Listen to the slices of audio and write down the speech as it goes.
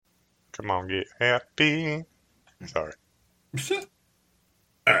Come on, get happy. Sorry.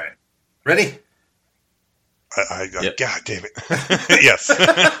 All right. Ready? Yep. God damn it. Yes.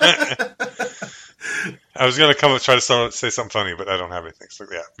 I was going to come and try to say something funny, but I don't have anything. So,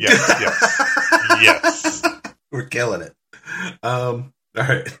 yeah. Yes. We're killing it. All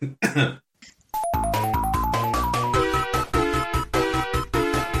right.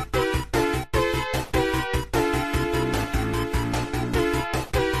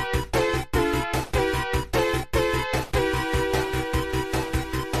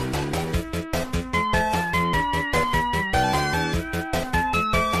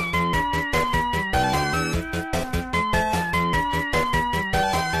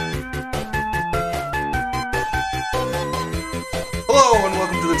 Hello and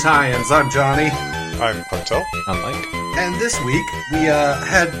welcome to the Tie-Ins. I'm Johnny. I'm Punto. I'm Mike. And this week we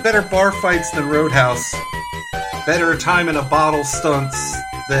had better bar fights than Roadhouse, better time in a bottle stunts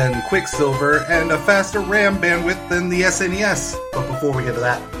than Quicksilver, and a faster RAM bandwidth than the SNES. But before we get to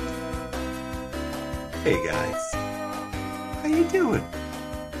that, hey guys, how you doing?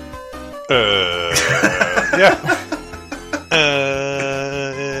 Yeah.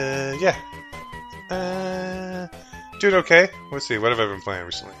 Yeah. Doing okay. Let's see. What have I been playing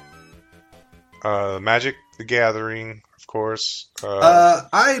recently? Magic: The Gathering, of course.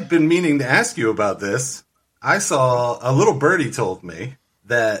 I've been meaning to ask you about this. I saw a little birdie told me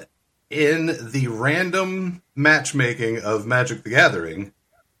that in the random matchmaking of Magic: The Gathering,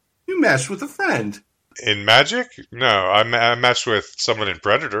 you matched with a friend. In Magic? No, I matched with someone in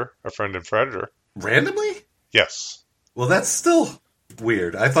Predator, a friend in Predator. Randomly? Yes. Well, that's still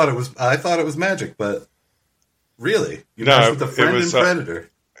weird. I thought it was Magic, but really, you matched with a friend in Predator.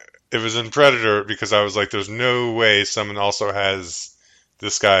 It was in Predator because I was like, "There's no way someone also has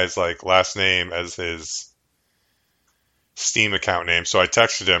this guy's like last name as his Steam account name." So I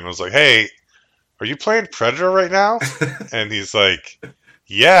texted him. I was like, "Hey, are you playing Predator right now?" And he's like,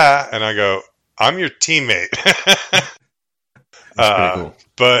 "Yeah." And I go, "I'm your teammate." That's pretty cool.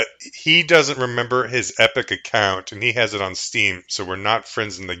 But he doesn't remember his Epic account, and he has it on Steam, so we're not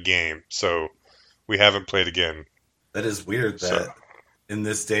friends in the game. So we haven't played again. That is weird that in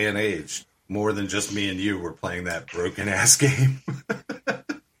this day and age, more than just me and you were playing that broken-ass game.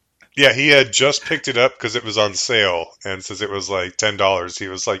 Yeah, he had just picked it up because it was on sale, and since it was like $10, he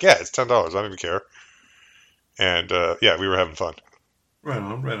was like, "Yeah, it's $10. I don't even care." And yeah, we were having fun. Right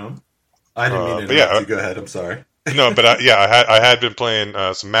on. I didn't mean to interrupt you. Go ahead. I'm sorry. No, but I had been playing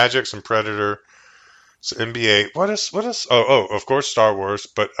some Magic, some Predator, some NBA. What is? Oh, of course, Star Wars.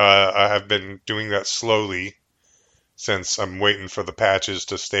 But I have been doing that slowly since I'm waiting for the patches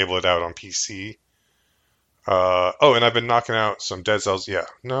to stable it out on PC. And I've been knocking out some Dead Cells. Yeah.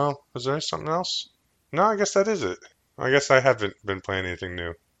 No, was there something else? No, I guess that is it. I guess I haven't been playing anything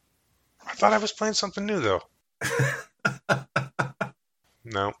new. I thought I was playing something new though.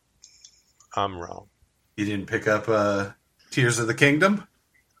 No, I'm wrong. You didn't pick up Tears of the Kingdom?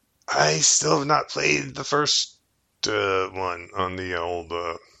 I still have not played the first one on the old...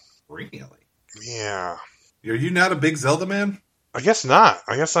 Really? Yeah. Are you not a big Zelda man? I guess not.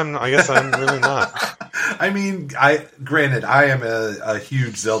 I guess I'm really not. I mean, granted, I am a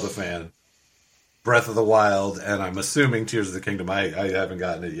huge Zelda fan. Breath of the Wild, and I'm assuming Tears of the Kingdom, I haven't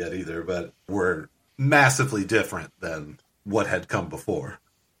gotten it yet either, but were massively different than what had come before.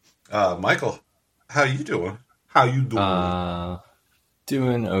 Michael, how you doing?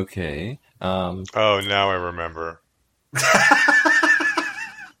 Doing okay. Oh, now I remember.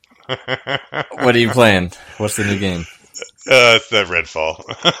 What are you playing? What's the new game? It's the Redfall.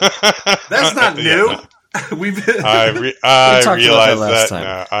 That's not new. I realized that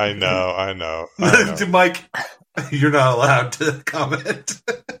now. I know. Mike, you're not allowed to comment.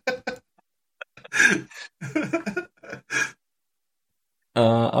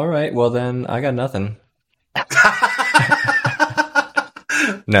 All right. Well, then I got nothing.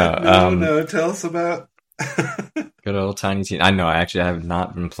 No. Tell us about good old Tiny Teen. I know. I have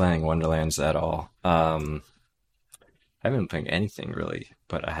not been playing Wonderlands at all. I haven't been playing anything really,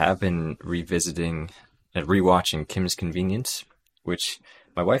 but I have been revisiting and rewatching Kim's Convenience, which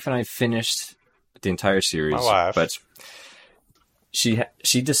my wife and I finished the entire series. My wife. But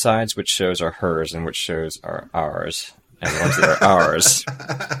she decides which shows are hers and which shows are ours. And the ones that are ours,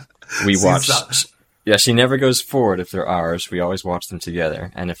 we watch. Yeah, she never goes forward if they're ours. We always watch them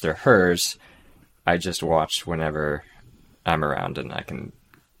together. And if they're hers, I just watch whenever I'm around and I can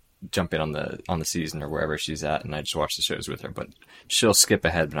jump in on the season or wherever she's at, and I just watch the shows with her. But she'll skip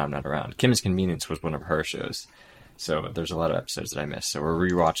ahead when I'm not around. Kim's Convenience was one of her shows, so there's a lot of episodes that I missed. So we're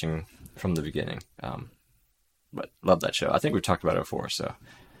rewatching from the beginning. But love that show. I think we've talked about it before, so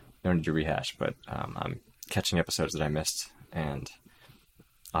no need to rehash, but I'm catching episodes that I missed, and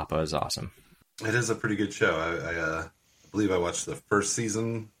Appa is awesome. It is a pretty good show. I believe I watched the first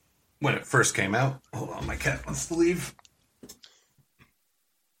season when it first came out. Hold on, my cat wants to leave.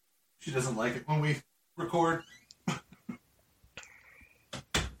 She doesn't like it when we record.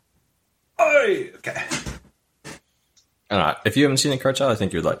 Okay. I don't know. If you haven't seen it, Cartel, I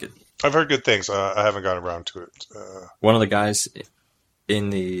think you'd like it. I've heard good things. I haven't gotten around to it. One of the guys in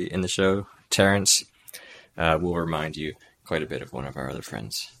the show, Terrence, will remind you quite a bit of one of our other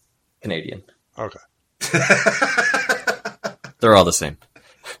friends, Canadian. Okay. They're all the same.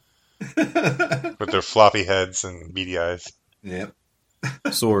 With their floppy heads and beady eyes. Yep.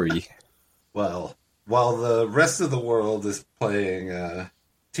 Sorry. Well, while the rest of the world is playing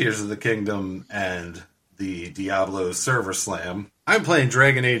Tears of the Kingdom and the Diablo Server Slam, I'm playing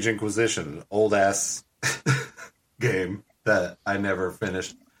Dragon Age Inquisition, an old-ass game that I never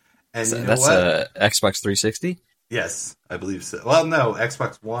finished. And So you know that's what? a Xbox 360? Yes, I believe so. Well, no,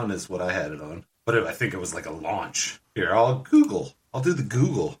 Xbox One is what I had it on. But I think it was like a launch. Here, I'll Google. I'll do the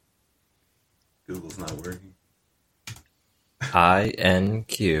Google. Google's not working.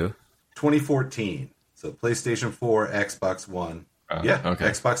 INQ. 2014. So PlayStation 4, Xbox One. Yeah, okay.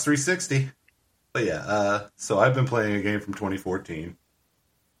 Xbox 360. But yeah, so I've been playing a game from 2014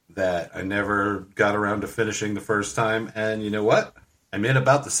 that I never got around to finishing the first time. And you know what? I'm in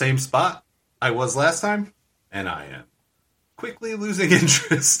about the same spot I was last time. And I am quickly losing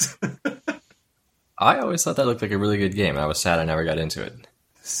interest. I always thought that looked like a really good game. I was sad I never got into it.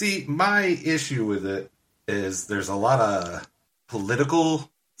 See, my issue with it is there's a lot of political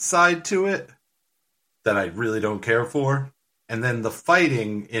side to it that I really don't care for. And then the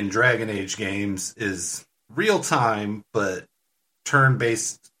fighting in Dragon Age games is real time, but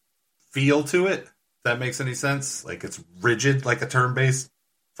turn-based feel to it. If that makes any sense. Like it's rigid, like a turn-based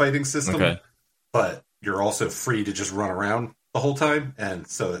fighting system. Okay. But you're also free to just run around the whole time. And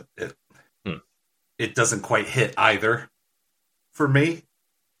so it doesn't quite hit either for me.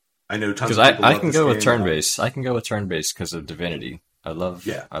 I know tons Because of people I love can this go with game. turn-based. I can go with turn-based because of Divinity. I love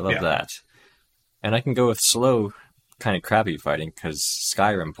that. And I can go with slow, kind of crappy fighting because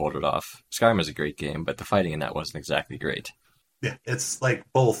Skyrim pulled it off. Skyrim is a great game, but the fighting in that wasn't exactly great. Yeah, it's like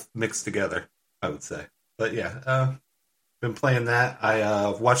both mixed together, I would say. But yeah, been playing that. I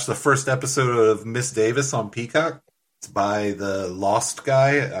watched the first episode of Miss Davis on Peacock. It's by the Lost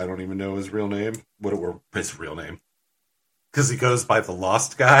guy. I don't even know his real name. What were his real name? Because he goes by the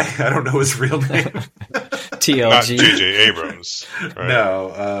Lost guy. I don't know his real name. TLG. Not J.J. Abrams. Right?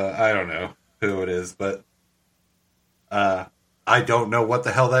 No, I don't know who it is, but I don't know what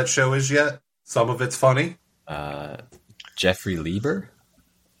the hell that show is yet. Some of it's funny. Jeffrey Lieber?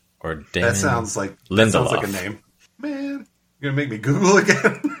 Or Damon That sounds like Lindelof. a name. Man, you're gonna make me Google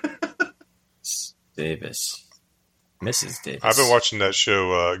again. Davis. Mrs. Davis. I've been watching that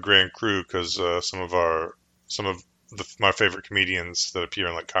show, Grand Crew, because some of my favorite comedians that appear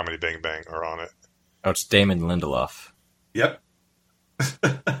in like Comedy Bang Bang are on it. Oh, it's Damon Lindelof. Yep.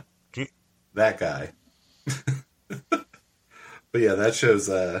 That guy. But yeah, that show's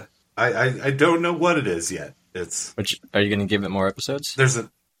I don't know what it is yet. It's Which are you going to give it more episodes? there's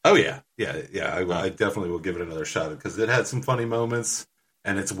a oh yeah. I definitely will give it another shot because it had some funny moments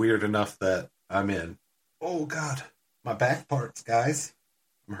and it's weird enough that I'm in. Oh god, my back parts, guys.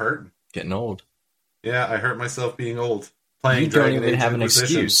 I'm hurting. Getting old. Yeah, I hurt myself being old. Playing You don't Dragon even Age have an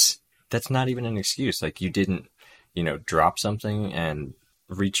Inquisition. excuse. That's not even an excuse. Like you didn't, drop something and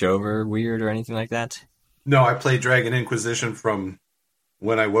reach over weird or anything like that. No, I played Dragon Inquisition from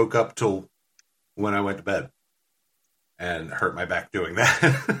when I woke up till when I went to bed. And hurt my back doing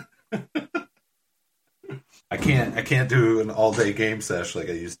that. I can't do an all day game sesh like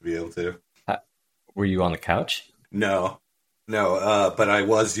I used to be able to. Were you on the couch? No, but I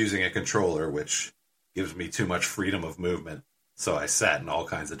was using a controller, which gives me too much freedom of movement. So I sat in all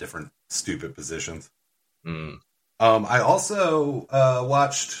kinds of different stupid positions. Mm. I also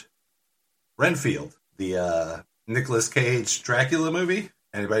watched Renfield, the Nicolas Cage Dracula movie.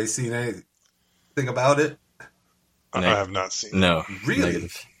 Anybody seen anything about it? I have not seen it. No. Really?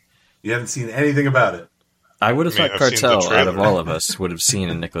 Negative. You haven't seen anything about it? I would have I mean, thought I've seen the Cartel, out of trailer. all of us, would have seen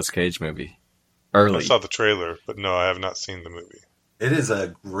a Nicolas Cage movie. I Early. saw the trailer, but no, I have not seen the movie. It is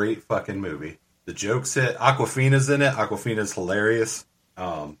a great fucking movie. The jokes hit. Aquafina's in it. Aquafina's hilarious.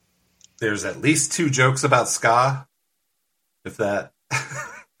 There's at least 2 jokes about ska, if that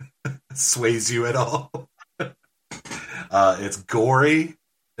sways you at all. It's gory.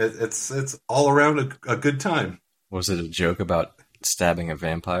 It's all around a good time. Was it a joke about stabbing a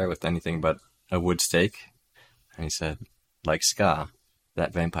vampire with anything but a wood stake? And he said, like ska.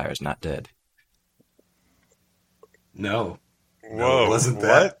 that vampire is not dead. No. Whoa, No, it wasn't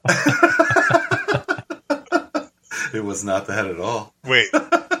what? that. It was not that at all. Wait.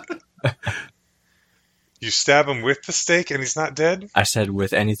 You stab him with the stake and he's not dead? I said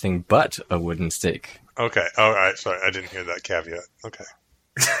with anything but a wooden stake. Okay. All right. Sorry, I didn't hear that caveat. Okay.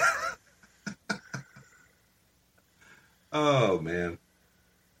 Oh, man.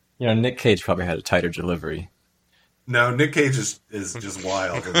 You know, Nick Cage probably had a tighter delivery. No, Nick Cage is just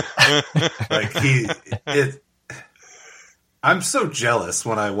wild. Like, I'm so jealous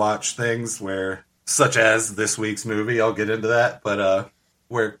when I watch things where, such as this week's movie, I'll get into that, but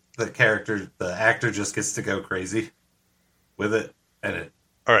where the actor just gets to go crazy with it, and it.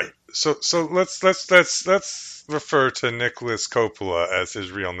 All right. So let's refer to Nicholas Coppola as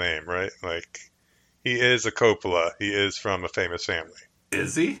his real name, right? Like, he is a Coppola. He is from a famous family.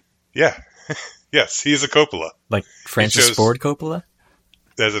 Is he? Yeah. Yes, he's a Coppola. Like Francis Ford Coppola?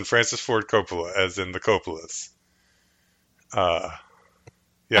 As in Francis Ford Coppola, as in the Coppolas.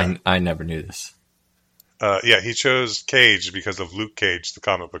 Yeah. I never knew this. Yeah, he chose Cage because of Luke Cage, the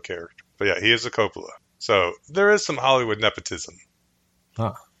comic book character. But yeah, he is a Coppola. So there is some Hollywood nepotism.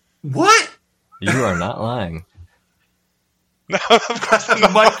 Huh. What? You are not lying. No, of course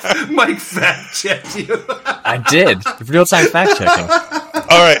not. Mike fact checked you. I did. Real-time fact checking.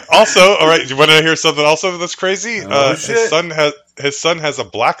 All right. You want to hear something also that's crazy? Oh, shit. His son has a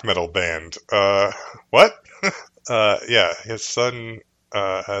black metal band. What? Yeah, his son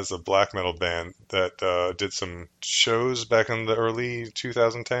has a black metal band that did some shows back in the early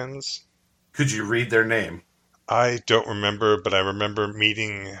 2010s. Could you read their name? I don't remember, but I remember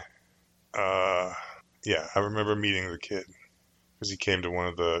meeting. Yeah, I remember meeting the kid because he came to one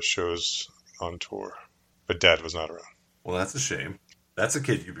of the shows on tour, but Dad was not around. Well, that's a shame. That's a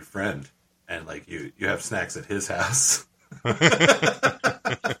kid you befriend, and like you have snacks at his house. But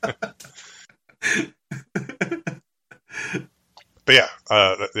yeah,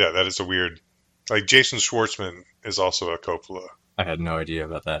 that is a weird. Like Jason Schwartzman is also a Coppola. I had no idea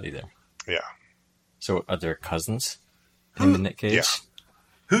about that either. Yeah. So are there cousins? Him and Nick Cage? Yeah.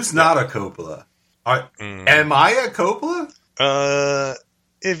 Who's not a Coppola? Am I a Coppola?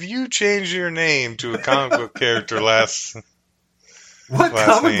 If you change your name to a comic book character last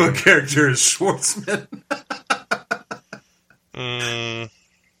comic name. book character is Schwartzman?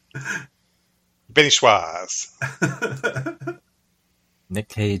 Benny Schwartz. Nick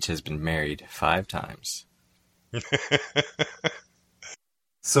Cage has been married 5 times.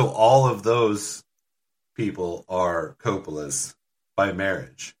 So all of those people are Coppolas by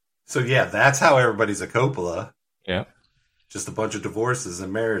marriage. So yeah, that's how everybody's a Coppola. Yeah. Just a bunch of divorces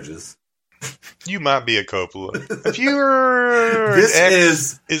and marriages. You might be a Coppola. If your This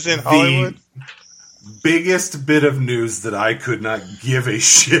ex is in Hollywood. Biggest bit of news that I could not give a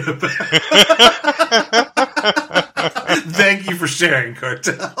shit about. Thank you for sharing,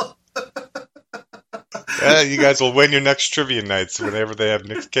 Cartel. Yeah, you guys will win your next trivia nights whenever they have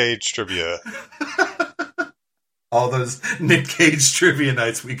Nick Cage trivia. All those Nick Cage trivia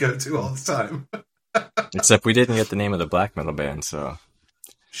nights we go to all the time. Except we didn't get the name of the black metal band, so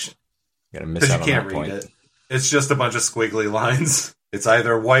you gotta miss out on you can't that read point. it. It's just a bunch of squiggly lines. It's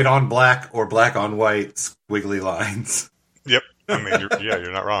either white on black or black on white squiggly lines. Yep. I mean,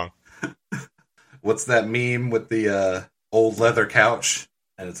 you're not wrong. What's that meme with the old leather couch?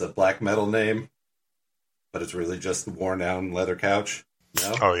 And it's a black metal name, but it's really just the worn down leather couch.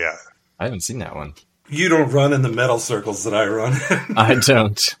 No? Oh, yeah. I haven't seen that one. You don't run in the metal circles that I run in. I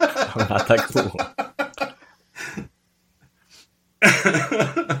don't. I'm not that cool.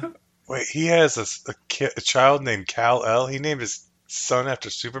 Wait, he has a child named Kal-El? He named his son after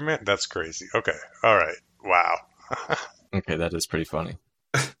Superman? That's crazy. Okay. All right. Wow. Okay, that is pretty funny.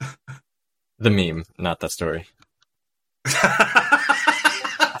 The meme, not that story.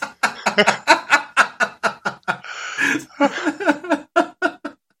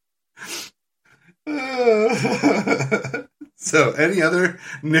 So, any other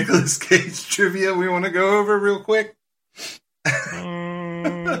Nicolas Cage trivia we want to go over real quick?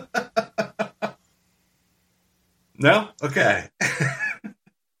 No? Okay.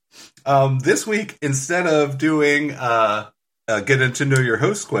 This week, instead of doing getting to know your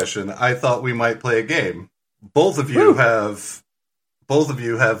host question, I thought we might play a game. Both of you have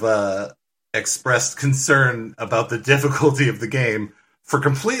expressed concern about the difficulty of the game for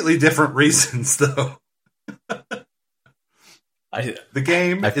completely different reasons, though. The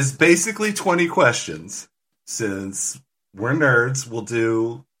game is basically 20 questions. Since we're nerds, we'll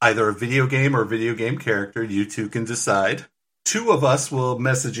do either a video game or a video game character. You two can decide. 2 of us will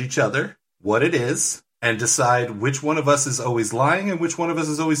message each other what it is, and decide which one of us is always lying and which one of us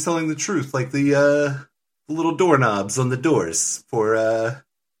is always telling the truth, like the little doorknobs on the doors for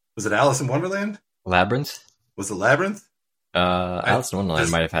was it Alice in Wonderland? Labyrinth? Was it Labyrinth? Alice in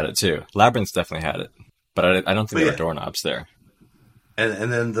Wonderland might have had it too. Labyrinth definitely had it, but I don't think there were doorknobs there.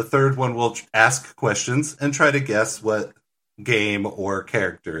 And then the third one will ask questions and try to guess what game or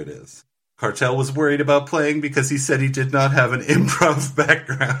character it is. Cartel was worried about playing because he said he did not have an improv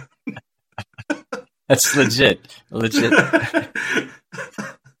background. That's legit.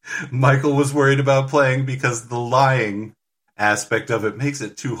 Michael was worried about playing because the lying aspect of it makes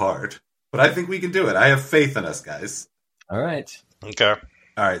it too hard. But I think we can do it. I have faith in us, guys. All right. Okay.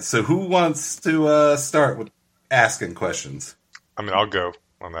 All right, so who wants to start with asking questions? I mean, I'll go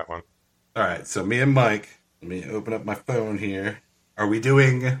on that one. All right, so me and Mike, let me open up my phone here. Are we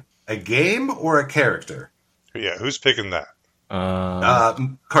doing a game or a character? Yeah, who's picking that?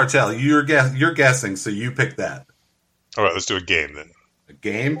 Cartel, you're guessing, so you pick that. All right, let's do a game then. A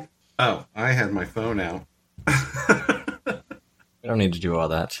game? Oh, I had my phone out. We don't need to do all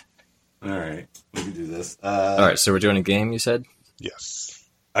that. All right, let me do this. All right, so we're doing a game, you said? Yes.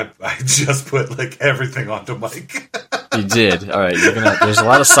 I just put everything onto Mike. You did. All right, there's a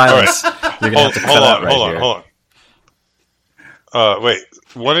lot of silence. Right. You're gonna have to cut out right here. Hold on. Wait.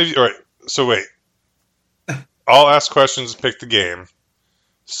 One of you. All right. So wait. I'll ask questions. Pick the game.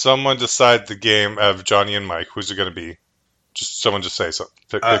 Someone decide the game of Johnny and Mike. Who's it going to be? Someone just say something.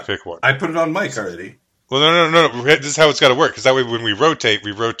 Pick one. I put it on Mike already. Well, no. This is how it's got to work. Because that way, when we rotate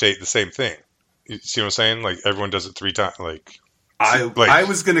the same thing. You see what I'm saying? Like everyone does it 3 times. I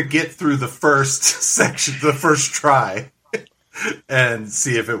was going to get through the first section, the first try, and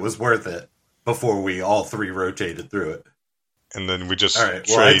see if it was worth it before we all 3 rotated through it. And then we just all right.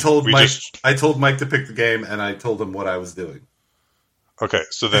 Well, I told Mike to pick the game, and I told him what I was doing. Okay,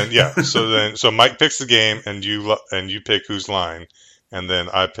 so then so Mike picks the game, and you pick whose line, and then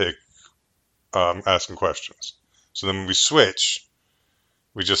I pick asking questions. So then when we switch,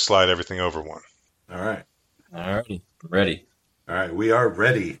 we just slide everything over one. All right. All righty. Ready. All right, we are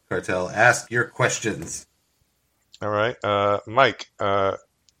ready, Cartel. Ask your questions. All right. Mike,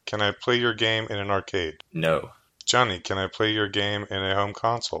 can I play your game in an arcade? No. Johnny, can I play your game in a home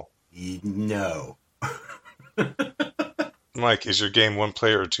console? No. Mike, is your game 1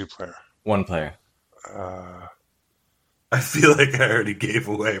 player or 2 player? 1 player. I feel like I already gave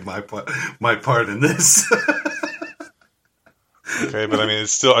away my part in this. Okay, but I mean, it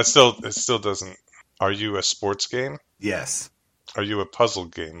still doesn't. Are you a sports game? Yes. Are you a puzzle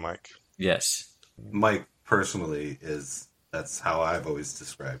game, Mike? Yes. Mike personally that's how I've always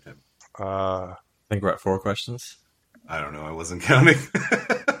described him. I think we're at 4 questions. I don't know. I wasn't counting.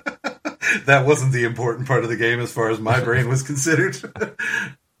 That wasn't the important part of the game as far as my brain was considered.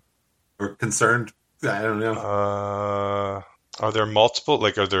 Or concerned. I don't know. Are there multiple?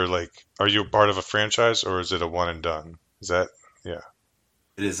 Are you a part of a franchise or is it a one and done? Is that, yeah.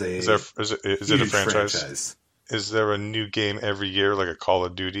 It is a. Is it a franchise? Is there a new game every year, like a Call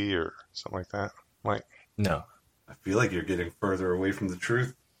of Duty or something like that, Mike? No. I feel like you're getting further away from the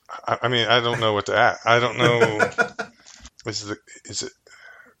truth. I mean, I don't know what to ask. I don't know. Is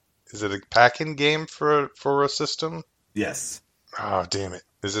it a pack-in game for a system? Yes. Oh, damn it!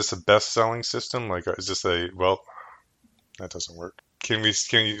 Is this a best-selling system? Is this that doesn't work. Can you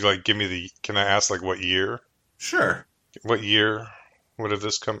give me can I ask what year? Sure. What year would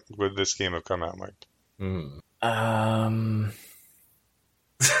this game have come out, Mike?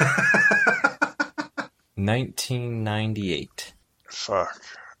 1998. Fuck.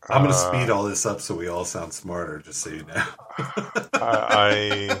 I'm going to speed all this up so we all sound smarter, just so you know.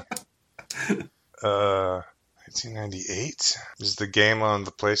 1998? Is the game on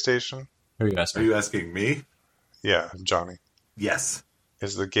the PlayStation? Who are you asking? Are you asking me? Yeah, Johnny. Yes.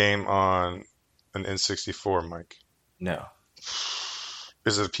 Is the game on an N64, Mike? No.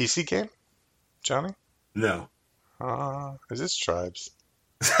 Is it a PC game, Johnny? No. Is this Tribes?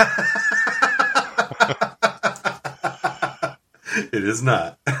 It is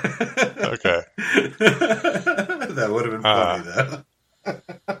not. Okay. That would have been funny,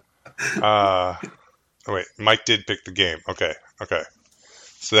 though. Wait, Mike did pick the game. Okay.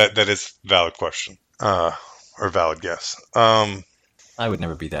 So that is a valid question. Or valid guess. I would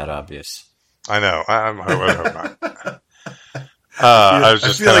never be that obvious. I know. I hope not. I was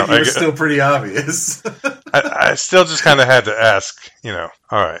just I feel like you're still pretty obvious. I still just kind of had to ask, all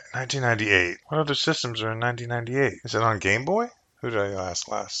right, 1998. What other systems are in 1998? Is it on Game Boy? Who did I ask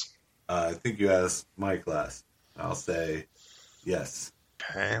last? I think you asked Mike last. I'll say yes.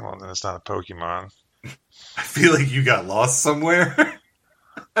 Okay, well, then it's not a Pokemon. I feel like you got lost somewhere.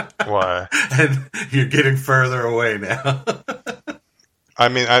 Why? And you're getting further away now. I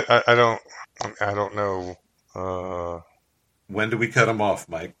mean, I don't know. When do we cut him off,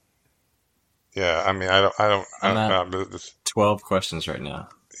 Mike? Yeah, I mean, I'm at 12 questions right now.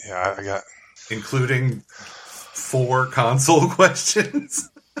 Yeah, I got... Including 4 console questions?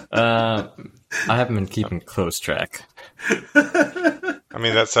 I haven't been keeping close track. I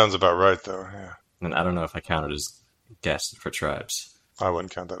mean, that sounds about right, though, yeah. And I don't know if I counted as guessed for tribes. I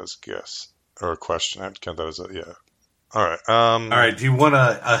wouldn't count that as a guess. Or a question. I'd count that as a... Yeah. All right. All right, do you want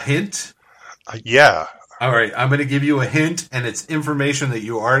a hint? Yeah. All right, I'm going to give you a hint, and it's information that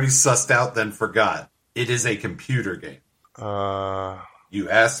you already sussed out then forgot. It is a computer game. You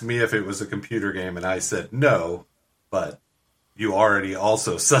asked me if it was a computer game, and I said no, but you already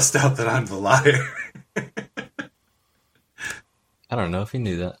also sussed out that I'm the liar. I don't know if you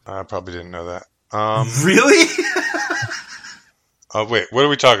knew that. I probably didn't know that. Really? Oh wait, what are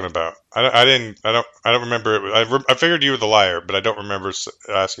we talking about? I don't remember it. I figured you were the liar, but I don't remember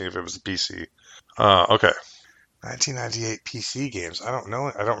asking if it was a PC. Okay. 1998 PC games. I don't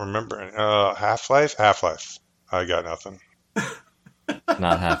know. I don't remember any. Half-Life. I got nothing.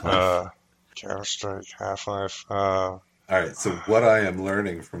 Not Half-Life. Counter-Strike. Half-Life. All right, so what I am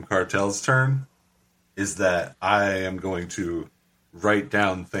learning from Cartel's turn is that I am going to write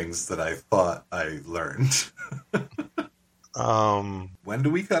down things that I thought I learned. When do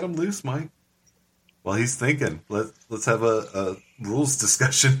we cut him loose, Mike? Well, he's thinking. Let's have a rules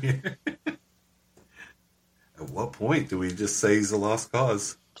discussion here. At what point do we just say he's a lost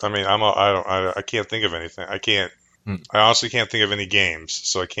cause? I mean, I can't think of anything. I honestly can't think of any games,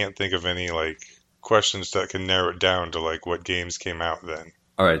 so I can't think of any like questions that can narrow it down to like what games came out then.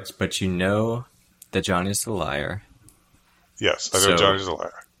 All right, but you know that Johnny's the liar. Yes, I know Johnny's a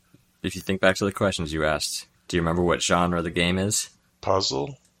liar. If you think back to the questions you asked, do you remember what genre the game is?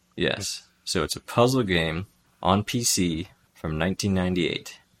 Puzzle? Yes. So it's a puzzle game on PC from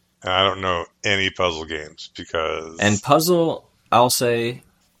 1998. I don't know any puzzle games because... And puzzle, I'll say,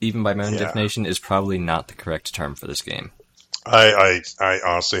 even by my own definition, is probably not the correct term for this game. I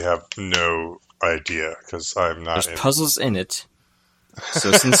honestly have no idea because I'm not... There's puzzles in it.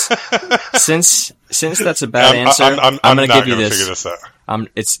 So since that's a bad answer, I'm going to give you this. Figure this out.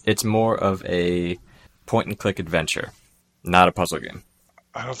 It's more of a point-and-click adventure, not a puzzle game.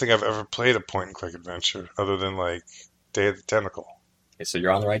 I don't think I've ever played a point-and-click adventure other than like Day of the Tentacle. Okay, so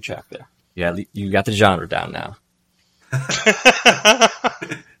you're on the right track there. Yeah, you got the genre down now.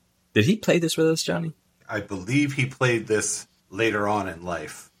 Did he play this with us, Johnny? I believe he played this later on in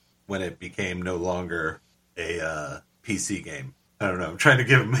life when it became no longer a PC game. I don't know. I'm trying to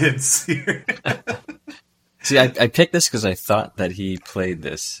give him hints here. See, I picked this because I thought that he played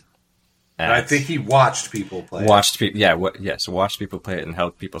this. And I think he watched people play watched people play it and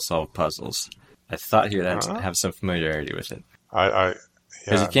helped people solve puzzles. I thought he would have some familiarity with it.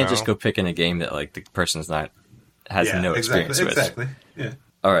 Because you can't just go pick in a game that like the person's has no experience with. Exactly. Yeah.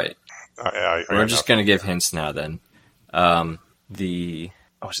 All right. We're just going to give hints hints now then.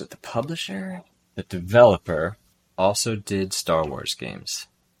 Was it the publisher? The developer also did Star Wars games.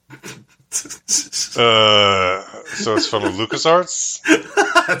 So it's from LucasArts?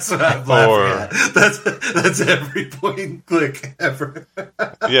 That's what I'm laughing at. That's every point and click ever.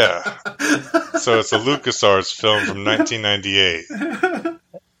 Yeah. So it's a LucasArts film from 1998.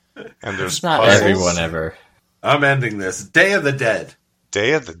 And there's it's not puzzles. everyone ever. I'm ending this. Day of the Dead.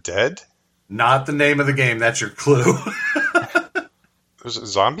 Day of the Dead? Not the name of the game. That's your clue. There's a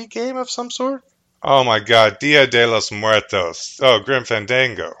zombie game of some sort? Oh my god, Dia de los Muertos. Oh, Grim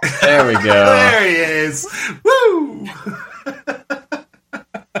Fandango. There we go. There he is. Woo!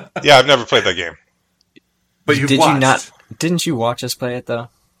 Yeah, I've never played that game. But watched. Didn't you watch us play it, though?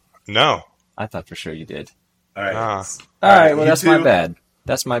 No. I thought for sure you did. All right. All right, well, that's my bad.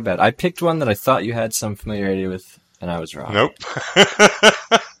 That's my bad. I picked one that I thought you had some familiarity with, and I was wrong. Nope.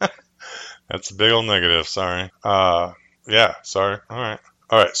 That's a big old negative, sorry. Yeah, sorry.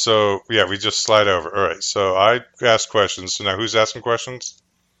 All right, so, yeah, we just slide over. All right, so I asked questions. So now who's asking questions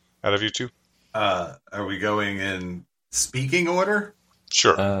out of you two? Are we going in speaking order?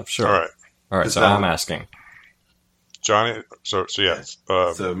 Sure. Sure. All right, so I'm asking. Johnny, so yeah.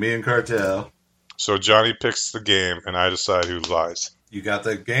 So me and Cartel. So Johnny picks the game, and I decide who lies. You got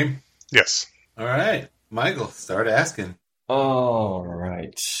the game? Yes. All right. Michael, start asking. All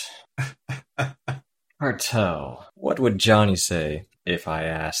right. Cartel, what would Johnny say if I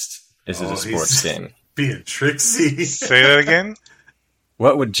asked, is it a sports game? Being tricksy. Say that again?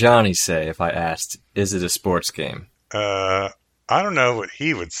 What would Johnny say if I asked, is it a sports game? I don't know what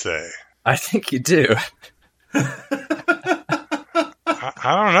he would say. I think you do.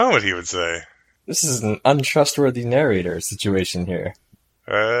 I don't know what he would say. This is an untrustworthy narrator situation here.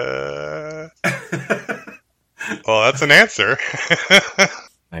 Well, that's an answer.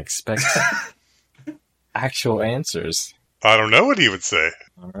 I expect actual answers. I don't know what he would say.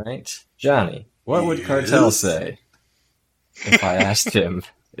 All right. Johnny, what would Yes. Cartel say if I asked him,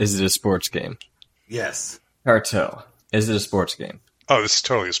 is it a sports game? Yes. Cartel, is it a sports game? Oh, this is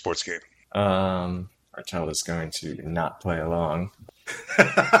totally a sports game. Cartel is going to not play along.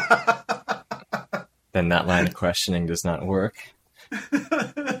 Then that line of questioning does not work.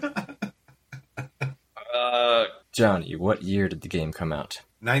 Johnny, what year did the game come out?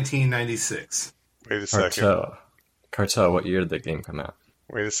 1996. Wait a second. Cartel, what year did the game come out?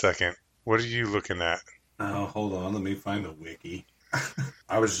 Wait a second. What are you looking at? Oh, hold on. Let me find the wiki.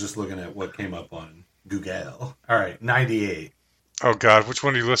 I was just looking at what came up on Google. All right, 98. Oh, God. Which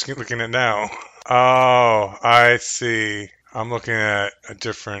one are you looking at now? Oh, I see. I'm looking at a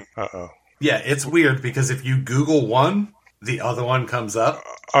different... Uh-oh. Yeah, it's weird because if you Google one, the other one comes up.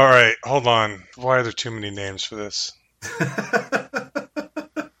 All right. Hold on. Why are there too many names for this?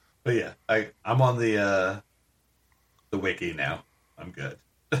 But yeah, I'm on the wiki now. I'm good.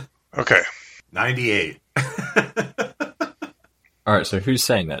 Okay. 98. All right, so who's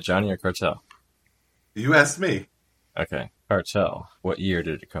saying that, Johnny or Cartel? You asked me. Okay, Cartel, what year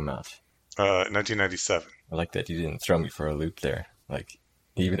did it come out? 1997. I like that you didn't throw me for a loop there. Like,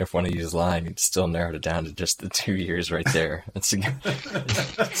 even if one of you is lying, you'd still narrowed it down to just the 2 years right there. It's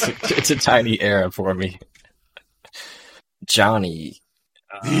a tiny error for me. Johnny,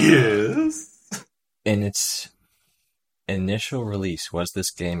 Yes. in its initial release, was this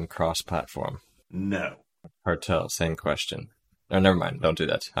game cross-platform? No. Cartel, same question. Oh, never mind. Don't do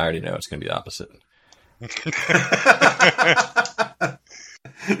that. I already know it's going to be the opposite.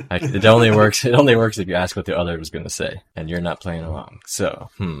 It only works. It only works if you ask what the other was going to say, and you're not playing along. So,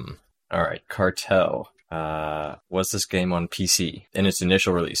 all right. Cartel. Was this game on PC in its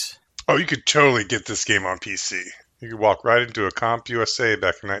initial release? Oh, you could totally get this game on PC. You could walk right into a Comp USA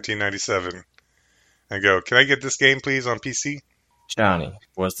back in 1997 and go, "Can I get this game, please, on PC?" Johnny,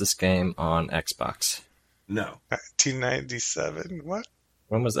 was this game on Xbox? No. 1997? What?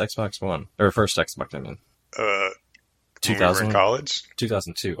 When was Xbox One? Or first Xbox, I mean. When we were 2000? in college?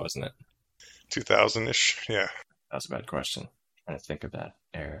 2002, wasn't it? 2000-ish? Yeah. That was a bad question. Trying to think of that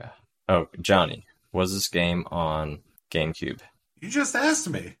era. Oh, Johnny, was this game on GameCube? You just asked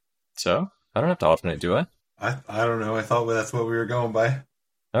me. So, I don't have to alternate, do I? I don't know. I thought that's what we were going by.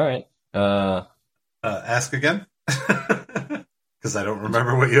 All right. Ask again? Because I don't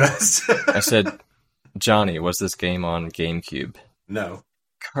remember what you asked. I said, Johnny, was this game on GameCube? No.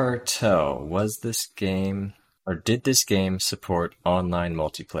 Cartel, was this game, or did this game support online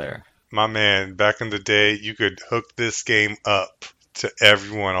multiplayer? My man, back in the day, you could hook this game up to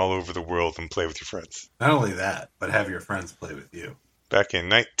everyone all over the world and play with your friends. Not only that, but have your friends play with you. Back in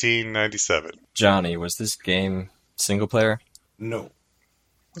 1997. Johnny, was this game single player? No.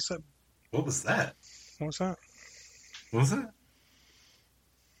 What's that? What was that? What was that? What was that?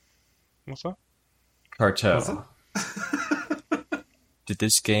 What's that? Cartel. Did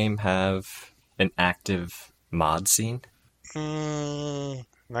this game have an active mod scene?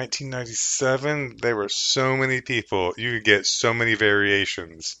 1997, there were so many people. You could get so many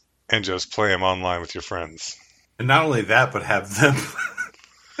variations and just play them online with your friends. And not only that, but have them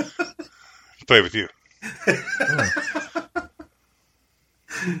Play with you.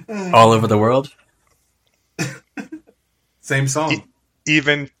 All over the world? same song.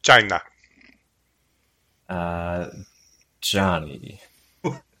 Even China. Johnny.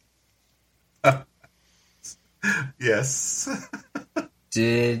 Yes.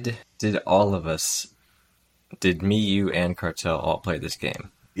 Did all of us, did me, you, and Cartel all play this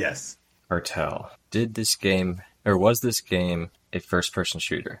game? Yes. Cartel. Did this game, or was this game a first-person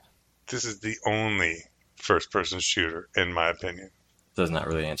shooter? This is the only first-person shooter, in my opinion. Does not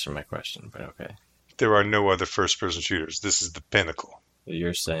really answer my question, but okay. There are no other first-person shooters. This is the pinnacle.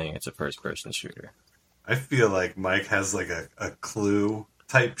 You're saying it's a first-person shooter. I feel like Mike has like a clue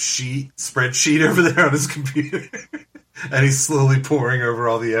type spreadsheet over there on his computer. And he's slowly poring over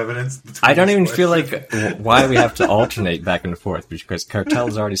all the evidence. I don't even feel like why we have to alternate back and forth, because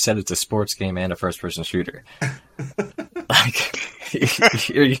Cartel's already said it's a sports game and a first-person shooter. Like,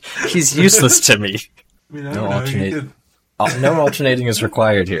 he's useless to me. I mean, no alternating is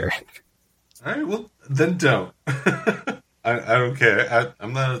required here. All right, well, then don't. I don't care.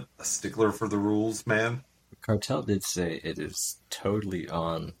 I'm not a stickler for the rules, man. Cartel did say it is totally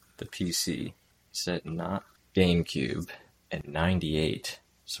on the PC. He said not GameCube in 98.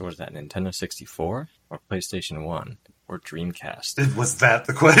 So what is that, Nintendo 64 or PlayStation 1? or Dreamcast? Was that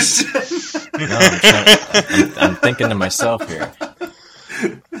the question? No, I'm thinking to myself here.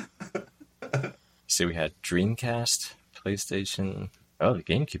 See, we had Dreamcast, PlayStation. Oh, the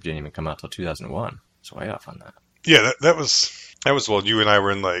GameCube didn't even come out till 2001. It's way off on that. Yeah, that was while you and I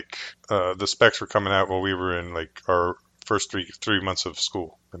were in like the specs were coming out while we were in like our first three months of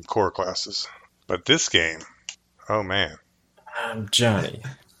school and core classes. But this game, oh man, Johnny,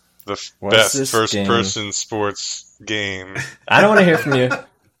 the best first-person sports game. I don't want to hear from you.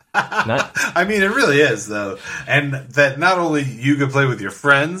 I mean, it really is though, and that not only you could play with your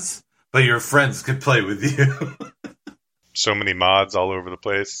friends, but your friends could play with you. So many mods all over the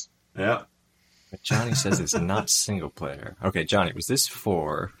place. Yeah. But Johnny says it's not single player. Okay, Johnny, was this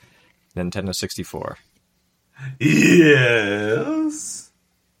for Nintendo 64? Yes.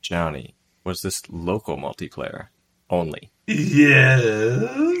 Johnny, was this local multiplayer only?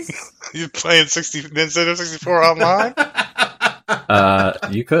 Yes. You playing Nintendo 64 online?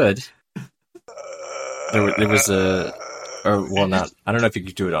 You could. There was I don't know if you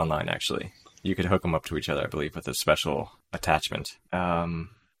could do it online, actually. You could hook them up to each other, I believe, with a special attachment.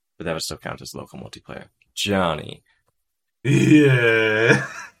 But that would still count as local multiplayer. Johnny.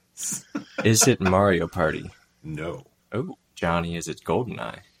 Yes. Is it Mario Party? No. Oh, Johnny, is it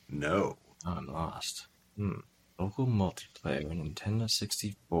GoldenEye? No. Oh, I'm lost. Local multiplayer, Nintendo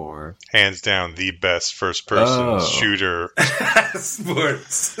 64. Hands down, the best first-person shooter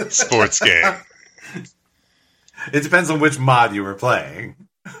sports game. It depends on which mod you were playing.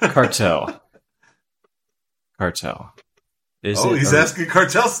 Cartel. He's asking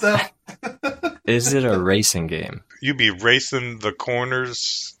Cartel stuff. Is it a racing game? You'd be racing the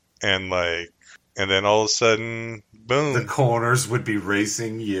corners and then all of a sudden, boom. The corners would be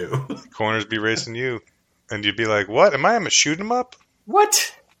racing you. Corners be racing you. And you'd be like, what? Am I a shoot 'em up?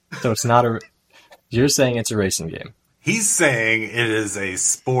 What? So it's not you're saying it's a racing game. He's saying it is a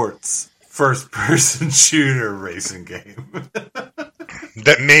sports first-person shooter racing game.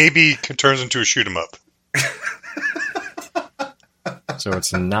 That maybe turns into a shoot 'em up. So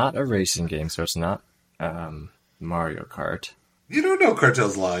it's not a racing game, so it's not Mario Kart. You don't know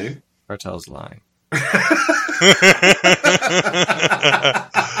Cartel's lying. Cartel's lying.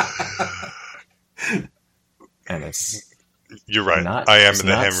 And it's... You're right. I am in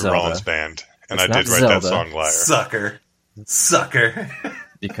the Henry Rollins band, and I did write that song Liar. Sucker.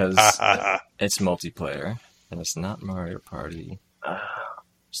 Because it's multiplayer, and it's not Mario Party.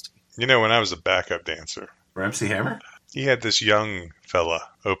 You know, when I was a backup dancer... Ramsey Hammer? He had this young fella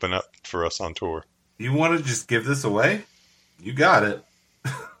open up for us on tour. You want to just give this away? You got it.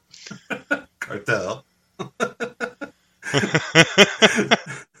 Cartel.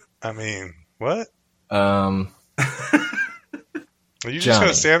 I mean, what? Are you just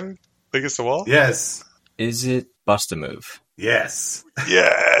going to stand against the wall? Yes. Is it Bust a Move? Yes.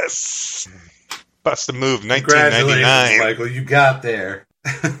 Yes. Bust a Move, 1999. Michael, you got there.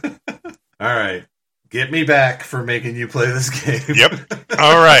 All right. Get me back for making you play this game. Yep.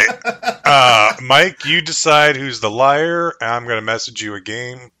 All right. Mike, you decide who's the liar. I'm going to message you a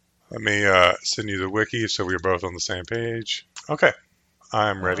game. Let me send you the wiki so we're both on the same page. Okay.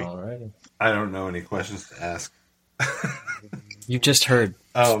 I'm ready. All right. I don't know any questions to ask. You just heard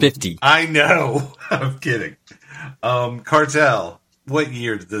 50. I know. I'm kidding. Cartel, what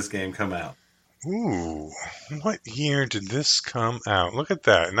year did this game come out? Ooh, what year did this come out? Look at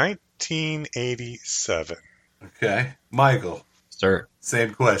that. 1987. Okay. Michael. Sir.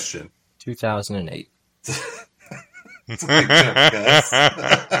 Same question. 2008.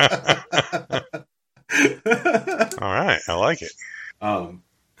 All right, I like it.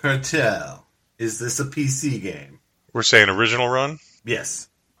 Cartel, is this a PC game? We're saying original run? Yes.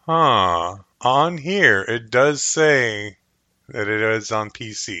 On here, it does say that it is on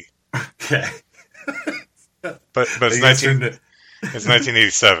PC. Okay. But it's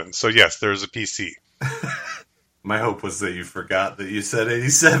 1987, so yes, there's a PC. My hope was that you forgot that you said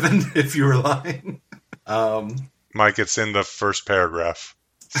 87 if you were lying. Mike, it's in the first paragraph,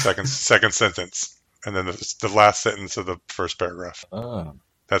 second sentence, and then the last sentence of the first paragraph. Oh.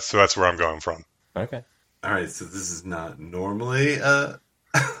 That's where I'm going from. Okay. All right, so this is not normally a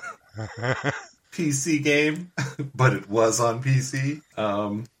PC game, but it was on PC.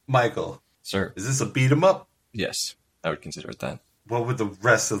 Michael. Sir. Is this a beat 'em up? Yes, I would consider it that. What would the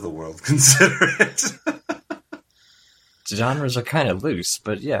rest of the world consider it? Genres are kind of loose,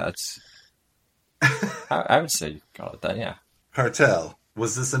 but yeah, it's... I would say you could call it that, yeah. Cartel,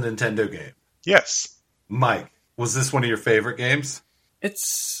 was this a Nintendo game? Yes. Mike, was this one of your favorite games?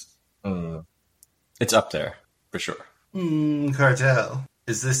 It's up there, for sure. Cartel,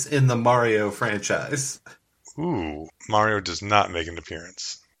 is this in the Mario franchise? Ooh, Mario does not make an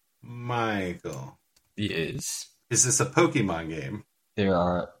appearance. Michael. He is. Is this a Pokemon game? There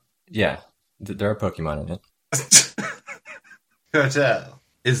are Pokemon in it. Cartel.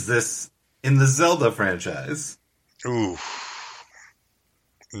 Is this in the Zelda franchise? Ooh.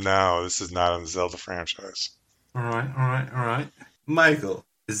 No, this is not in the Zelda franchise. All right. Michael,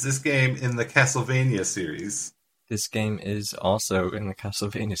 is this game in the Castlevania series? This game is also in the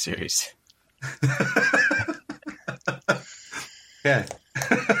Castlevania series. Okay.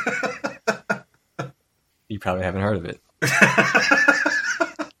 You probably haven't heard of it.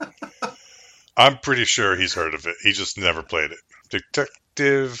 I'm pretty sure he's heard of it. He just never played it.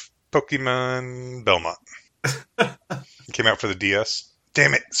 Detective Pokemon Belmont. It came out for the DS.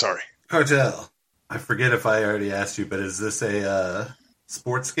 Damn it. Sorry. Cartel. I forget if I already asked you, but is this a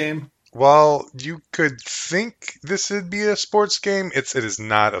sports game? While you could think this would be a sports game, it is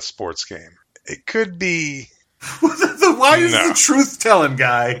not a sports game. It could be. Why does the truth-telling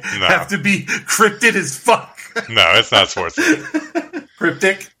guy have to be cryptid as fuck? No, it's not sports.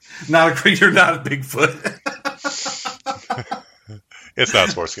 Cryptic? Not a creature, not a Bigfoot. It's not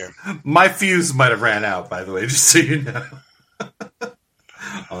a sports game. My fuse might have ran out, by the way, just so you know.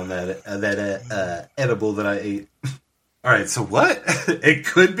 On that edible that I ate. All right, so what? It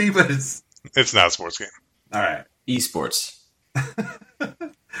could be, but it's not a sports game. All right. Esports.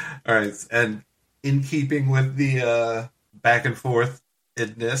 All right, and in keeping with the back and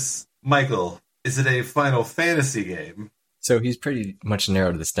forth-ness, Michael, is it a Final Fantasy game? So he's pretty much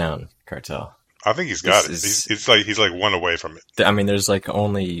narrowed this down, Cartel. I think he's got it. He's like one away from it. I mean, there's like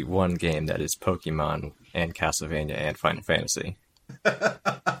only one game that is Pokemon and Castlevania and Final Fantasy.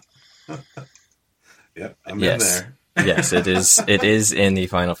 Yep, I'm in there. Yes, it is. It is in the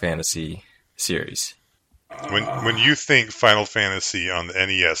Final Fantasy series. When you think Final Fantasy on the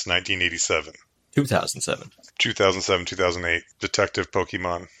NES, 1987, 2007, 2008, Detective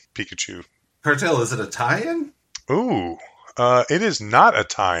Pokemon Pikachu. Cartel, is it a tie-in? Ooh, it is not a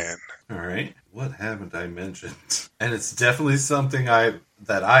tie-in. All right. What haven't I mentioned? And it's definitely something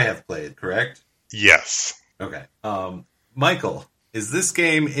that I have played, correct? Yes. Okay. Michael, is this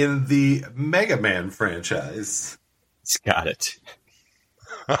game in the Mega Man franchise? He's got it.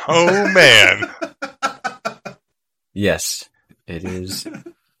 Oh, man. Yes, it is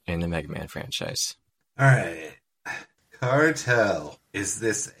in the Mega Man franchise. All right. Cartel, is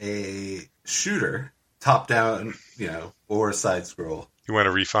this a shooter, top-down, or side scroll? You want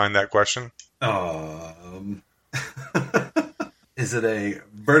to refine that question? Is it a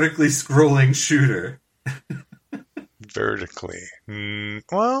vertically scrolling shooter? Vertically?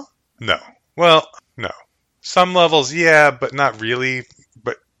 Well, no. Well, no. Some levels, yeah, but not really.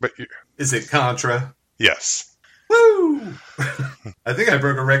 But Is it Contra? Yes. Woo! I think I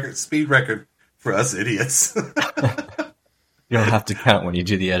broke a speed record for us idiots. You don't have to count when you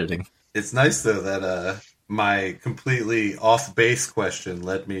do the editing. It's nice though that my completely off base question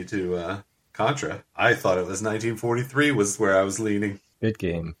led me to Contra. I thought it was 1943 was where I was leaning. Good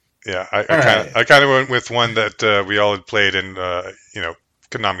game. Yeah, I kind of went with one that we all had played in,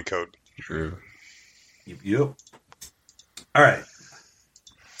 Konami Code. True. Yep. All right.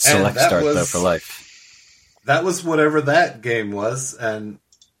 Select start though for life. That was whatever that game was, and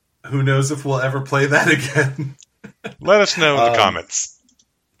who knows if we'll ever play that again. Let us know in the comments.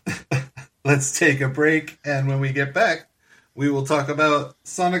 Let's take a break, and when we get back, we will talk about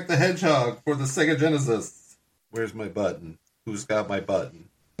Sonic the Hedgehog for the Sega Genesis. Where's my button? Who's got my button?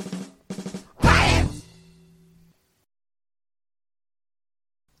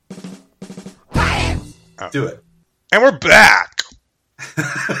 Do it. And we're back!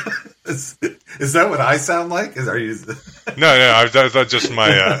 Is that what I sound like? Are you? No, that's just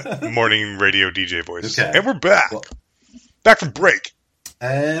my morning radio DJ voice. Okay. And we're back. Back from break.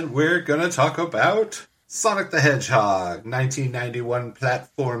 And we're going to talk about Sonic the Hedgehog, 1991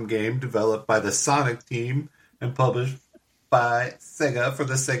 platform game developed by the Sonic team and published by Sega for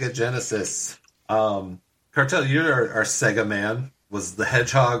the Sega Genesis. Cartel, you're our Sega man. Was the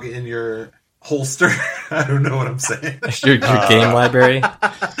Hedgehog in your holster? I don't know what I'm saying. Your game library?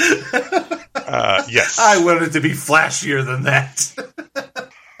 Yes. I wanted it to be flashier than that.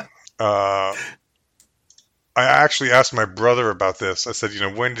 I actually asked my brother about this. I said,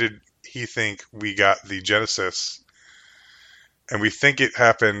 when did he think we got the Genesis? And we think it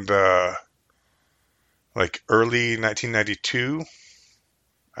happened like early 1992.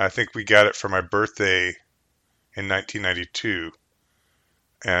 I think we got it for my birthday in 1992.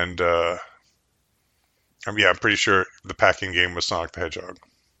 And I'm pretty sure the packing game was Sonic the Hedgehog.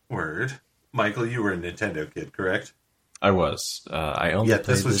 Word. Michael, you were a Nintendo kid, correct? I was. I only Yeah,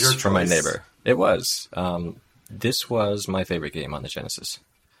 played this was this your from my choice. neighbor. It was. This was my favorite game on the Genesis.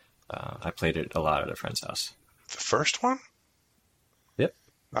 I played it a lot at a friend's house. The first one? Yep.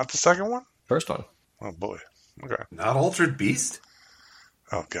 Not the second one? First one. Oh, boy. Okay. Not Altered Beast?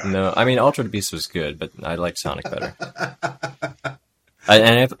 Oh, God. No, I mean, Altered Beast was good, but I liked Sonic better.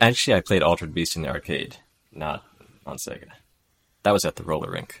 I played Altered Beast in the arcade, not on Sega. That was at the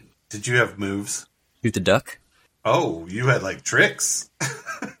roller rink. Did you have moves? Shoot the duck? Oh, you had like tricks.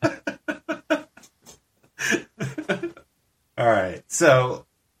 All right. So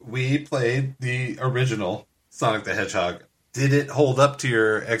we played the original Sonic the Hedgehog. Did it hold up to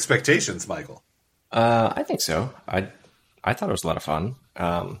your expectations, Michael? I think so. I thought it was a lot of fun.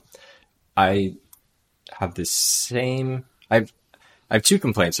 I have the same. I have two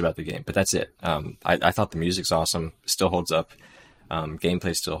complaints about the game, but that's it. I thought the music's awesome. Still holds up.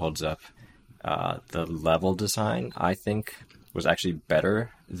 Gameplay still holds up. The level design, I think, was actually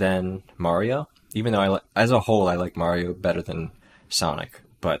better than Mario. Even though as a whole, I like Mario better than Sonic.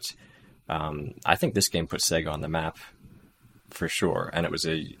 But I think this game put Sega on the map for sure, and it was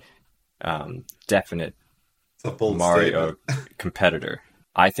a definite Mario competitor.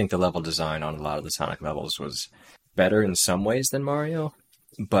 I think the level design on a lot of the Sonic levels was better in some ways than Mario,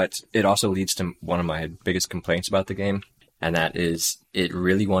 but it also leads to one of my biggest complaints about the game, and that is it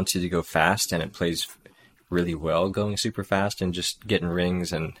really wants you to go fast, and it plays really well going super fast and just getting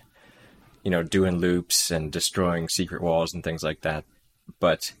rings and, you know, doing loops and destroying secret walls and things like that.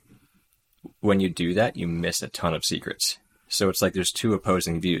 But when you do that, you miss a ton of secrets. So it's like there's two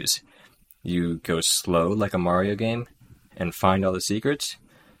opposing views. You go slow like a Mario game and find all the secrets,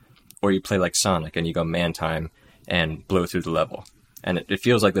 or you play like Sonic and you go man time and blow through the level. And it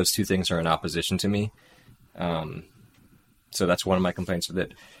feels like those two things are in opposition to me. So that's one of my complaints with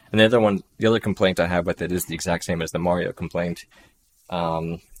it. And the other complaint I have with it is the exact same as the Mario complaint.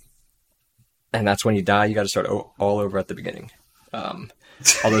 And that's when you die, you got to start all over at the beginning.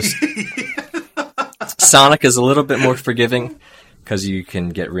 Although Sonic is a little bit more forgiving because you can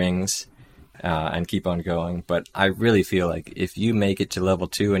get rings and keep on going. But I really feel like if you make it to level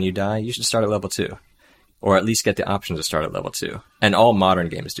 2 and you die, you should start at level 2. Or at least get the option to start at level 2. And all modern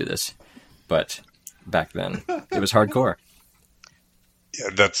games do this. But back then, it was hardcore. Yeah,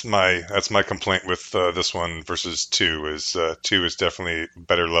 that's my complaint with this one versus 2 is 2 is definitely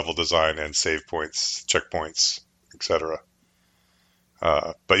better level design and save points, checkpoints, etc.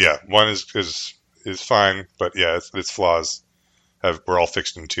 But yeah, 1 is fine, but yeah, its flaws were all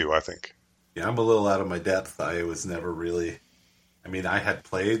fixed in 2, I think. Yeah, I'm a little out of my depth. I was never really... I mean, I had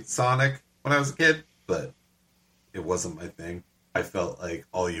played Sonic when I was a kid, but it wasn't my thing. I felt like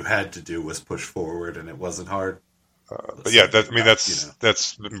all you had to do was push forward, and it wasn't hard. But yeah,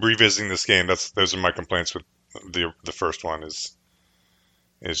 that's revisiting this game. Those are my complaints with the first one. Is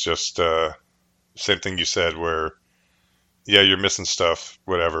just same thing you said, where yeah, you're missing stuff,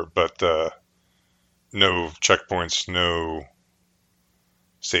 whatever, but no checkpoints, no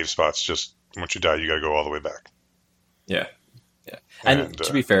save spots. Just once you die, you got to go all the way back. Yeah. And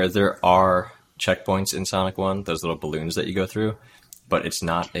to be fair, there are checkpoints in Sonic 1, those little balloons that you go through, but it's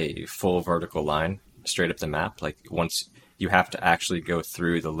not a full vertical line straight up the map. Like, once you have to actually go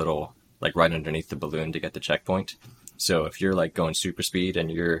through the little, like, right underneath the balloon to get the checkpoint. So if you're, like, going super speed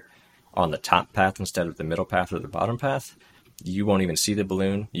and you're on the top path instead of the middle path or the bottom path, you won't even see the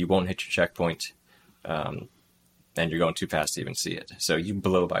balloon, you won't hit your checkpoint, and you're going too fast to even see it. So you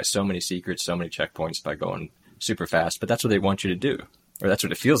blow by so many secrets, so many checkpoints by going super fast, but that's what they want you to do. Or that's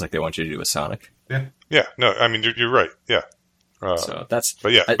what it feels like they want you to do with Sonic. Yeah. Yeah. No, I mean you're right. Yeah. So that's.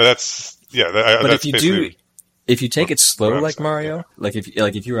 But yeah, that's yeah. But that's if you take it slow like Mario, yeah. like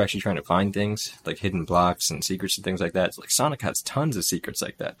if you were actually trying to find things like hidden blocks and secrets and things like that, it's like Sonic has tons of secrets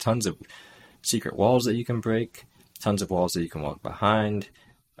like that, tons of secret walls that you can break, tons of walls that you can walk behind,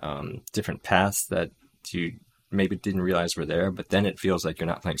 different paths that you maybe didn't realize were there, but then it feels like you're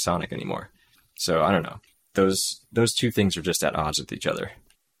not playing Sonic anymore. So I don't know. Those two things are just at odds with each other.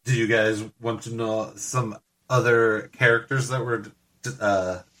 Do you guys want to know some other characters that were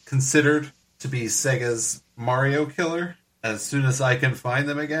considered to be Sega's Mario killer? As soon as I can find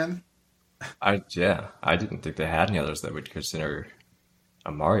them again? I didn't think they had any others that would consider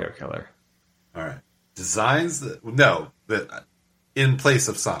a Mario killer. All right. Designs that in place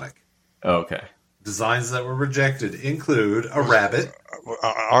of Sonic. Oh, okay. Designs that were rejected include a rabbit.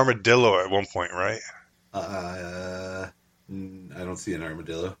 Armadillo at one point, right? I don't see an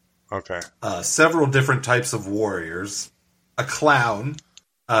armadillo. Okay. Several different types of warriors. A clown.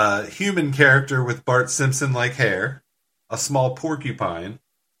 A human character with Bart Simpson-like hair. A small porcupine.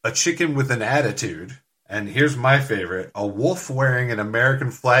 A chicken with an attitude. And here's my favorite. A wolf wearing an American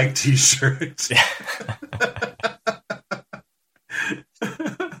flag t-shirt.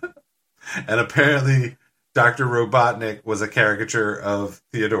 And apparently Dr. Robotnik was a caricature of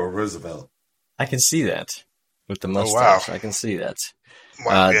Theodore Roosevelt. I can see that. With the mustache, wow. I can see that.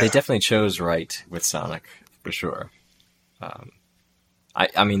 Wow, yeah. They definitely chose right with Sonic, for sure.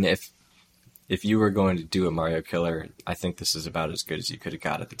 I mean, if you were going to do a Mario killer, I think this is about as good as you could have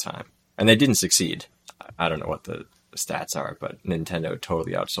got at the time. And they didn't succeed. I don't know what the stats are, but Nintendo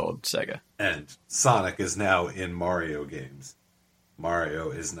totally outsold Sega. And Sonic is now in Mario games.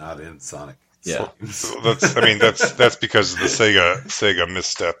 Mario is not in Sonic. Yeah. games. That's because of the Sega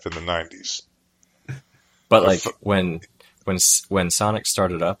misstep in the 90s. But like when Sonic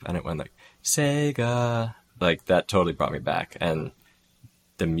started up and it went like Sega, like that totally brought me back. And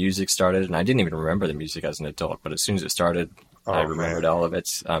the music started, and I didn't even remember the music as an adult, but as soon as it started, I remembered all of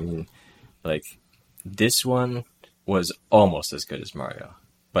it. I mean, like this one was almost as good as Mario.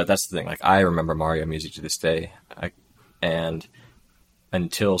 But that's the thing. Like I remember Mario music to this day, and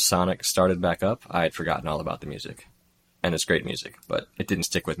until Sonic started back up, I had forgotten all about the music. And it's great music, but it didn't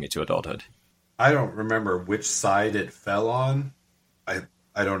stick with me to adulthood. I don't remember which side it fell on. I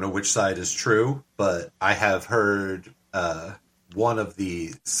don't know which side is true, but I have heard one of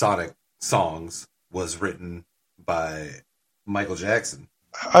the Sonic songs was written by Michael Jackson.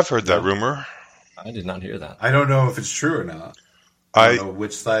 I've heard that rumor. I did not hear that. I don't know if it's true or not. I don't know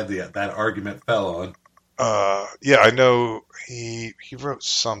which side that argument fell on. Yeah, I know he wrote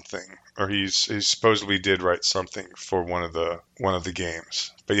something, or he supposedly did write something for one of the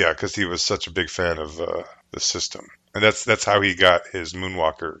games. But yeah, because he was such a big fan of the system, and that's how he got his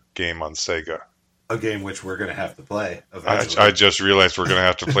Moonwalker game on Sega. A game which we're going to have to play eventually. I just realized we're going to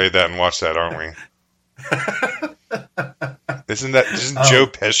have to play that and watch that, aren't we? Isn't Joe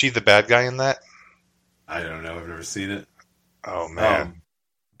Pesci the bad guy in that? I don't know. I've never seen it. Oh man.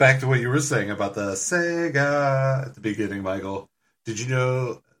 Back to what you were saying about the Sega at the beginning, Michael. Did you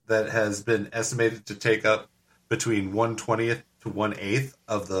know that has been estimated to take up between 1/20th to 1/8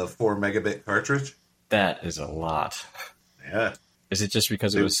 of the 4 megabit cartridge? That is a lot. Yeah. Is it just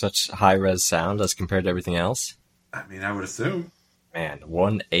because it was such high-res sound as compared to everything else? I mean, I would assume. Man,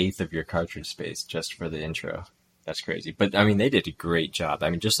 1/8 of your cartridge space just for the intro. That's crazy. But, I mean, they did a great job. I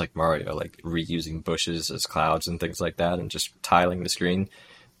mean, just like Mario, like reusing bushes as clouds and things like that and just tiling the screen.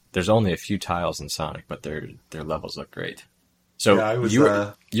 There's only a few tiles in Sonic, but their levels look great. So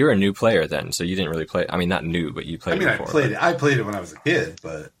yeah, you're a new player then, so you didn't really play. I mean, not new, but you played it before. I played it when I was a kid,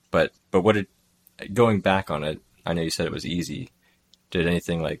 but what did, going back on it, I know you said it was easy. Did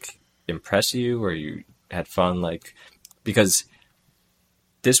anything like impress you, or you had fun? Like, because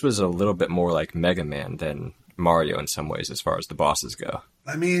this was a little bit more like Mega Man than Mario in some ways, as far as the bosses go.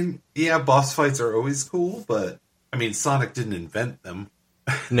 I mean, yeah, boss fights are always cool, but I mean, Sonic didn't invent them.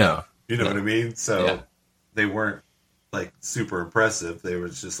 No. You know what I mean? So they weren't like super impressive. They were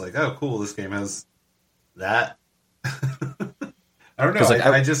just like, oh, cool, this game has that. I don't know. Like,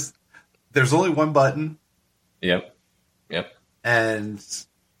 I just, there's only one button. Yep. And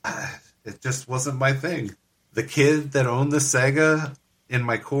it just wasn't my thing. The kid that owned the Sega in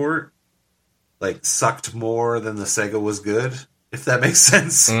my court, like, sucked more than the Sega was good, if that makes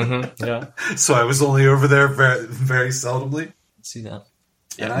sense. Mm-hmm. Yeah. So I was only over there very, very seldomly. See that?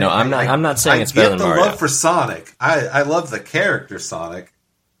 Yeah. No, I'm not saying it's I better get than Mario. the love for Sonic. I love the character Sonic.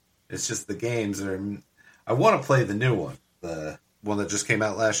 It's just the games are. I want to play the new one, the one that just came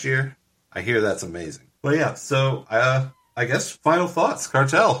out last year. I hear that's amazing. Well, yeah. So I guess final thoughts,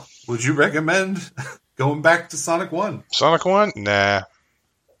 Cartel. Would you recommend going back to Sonic 1? Sonic 1? Nah.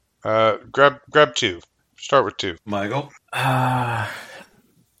 Grab 2. Start with 2. Michael? I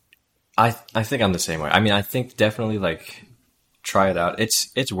think I'm the same way. I mean, I think definitely like try it out.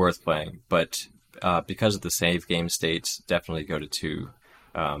 It's worth playing, but because of the save game states, definitely go to 2.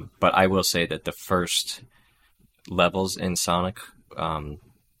 But I will say that the first levels in Sonic,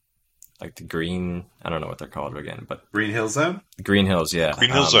 like the green, I don't know what they're called again, but Green Hill Zone? Green Hills, yeah. Green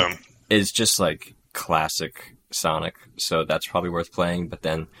Hill Zone. Is just like classic Sonic, so that's probably worth playing. But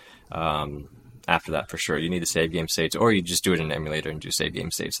then after that, for sure, you need the save game states, or you just do it in an emulator and do save game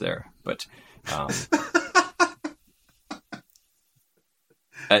states there. But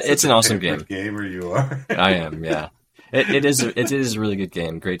it's an awesome game. Gamer you are. I am, yeah. It is a really good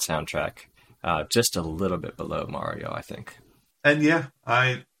game. Great soundtrack. Just a little bit below Mario, I think. And yeah,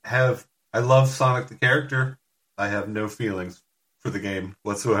 I love Sonic the character. I have no feelings for the game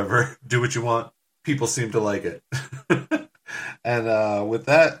whatsoever. Do what you want. People seem to like it. And with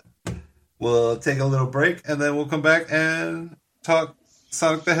that, we'll take a little break, and then we'll come back and talk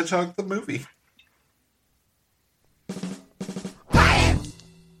Sonic the Hedgehog, the movie.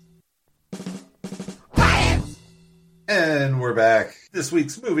 And we're we're back. This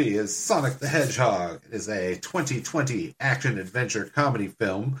week's movie is Sonic the Hedgehog. It is a 2020 action-adventure comedy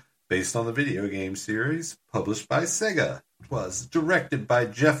film based on the video game series published by Sega. It was directed by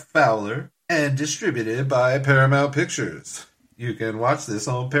Jeff Fowler and distributed by Paramount Pictures. You can watch this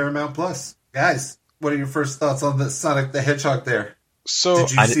on Paramount Plus. Guys, what are your first thoughts on the Sonic the Hedgehog there? So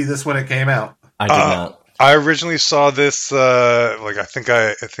did you see this when it came out? I did not. I originally saw this, I think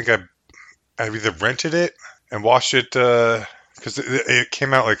I either rented it and watched it, because it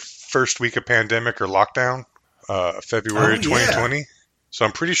came out like first week of pandemic or lockdown, February 2020. Yeah. So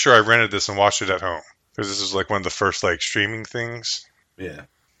I'm pretty sure I rented this and watched it at home, because this is like one of the first like streaming things. Yeah.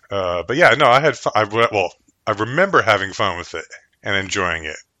 But yeah, no, I had fun. I remember having fun with it and enjoying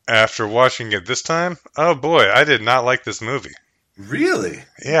it. After watching it this time, oh boy, I did not like this movie. Really?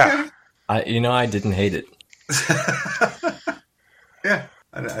 Yeah. I didn't hate it. Yeah,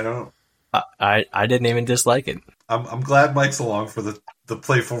 I don't. I didn't even dislike it. I'm glad Mike's along for the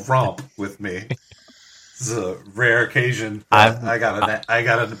playful romp with me. This is a rare occasion. I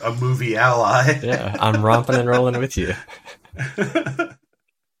got a movie ally. Yeah, I'm romping and rolling with you.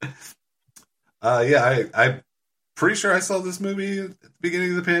 I'm pretty sure I saw this movie at the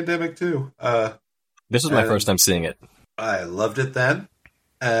beginning of the pandemic too. This was my first time seeing it. I loved it then,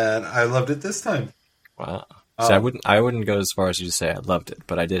 and I loved it this time. Wow. So I wouldn't go as far as you to say I loved it,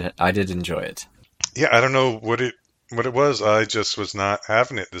 but I did enjoy it. Yeah, I don't know what it was. I just was not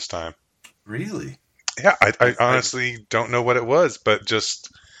having it this time. Really? Yeah, I honestly don't know what it was, but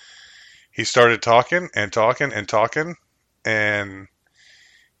just he started talking and talking and talking, and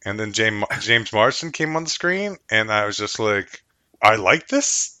then James Marsden came on the screen, and I was just like, I like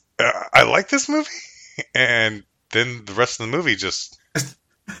this. I like this movie, and then the rest of the movie just.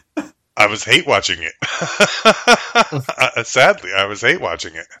 I was hate watching it. Sadly, I was hate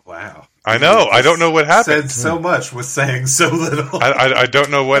watching it. Wow. I know. I don't know what happened. Said so much with saying so little. I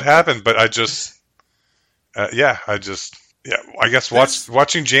don't know what happened, but I just, I guess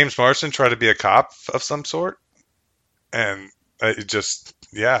watching James Marsden try to be a cop of some sort, and it just,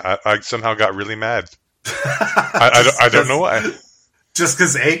 I somehow got really mad. I don't know why. Just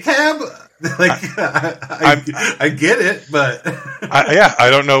because ACAB? Like, I get it, but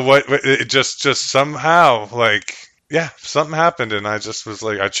I don't know what it just somehow something happened, and I just was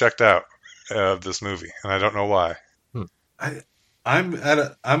like, I checked out of this movie, and I don't know why. I'm at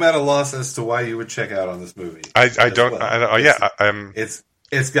a loss as to why you would check out on this movie.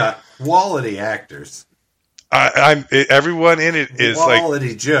 It's got quality actors. Everyone in it is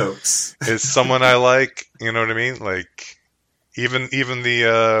quality jokes. Is someone I like. You know what I mean? Like even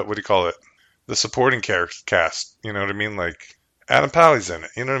the what do you call it? The supporting cast, you know what I mean? Like Adam Pally in it,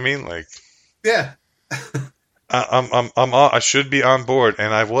 you know what I mean? Like, yeah, I should be on board,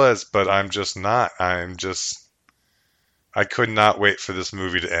 and I was, but I'm just not. I could not wait for this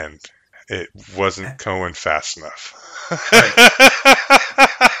movie to end. It wasn't going fast enough.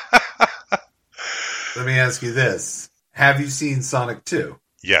 Let me ask you this: have you seen Sonic 2?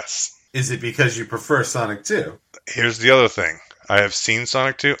 Yes. Is it because you prefer Sonic 2? Here's the other thing: I have seen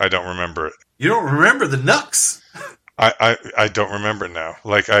Sonic 2. I don't remember it. You don't remember the Knucks? I don't remember it now.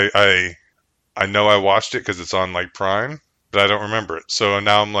 Like I know I watched it because it's on like Prime, but I don't remember it. So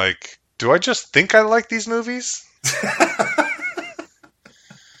now I'm like, do I just think I like these movies?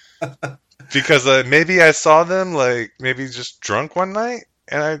 Because maybe I saw them like maybe just drunk one night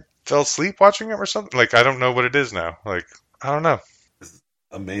and I fell asleep watching them or something. Like I don't know what it is now. Like I don't know. It's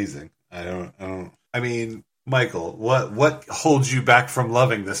amazing. I don't. I mean, Michael, what holds you back from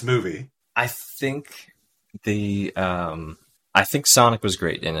loving this movie? I think I think Sonic was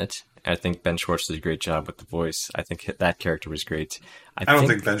great in it. I think Ben Schwartz did a great job with the voice. I think that character was great. I don't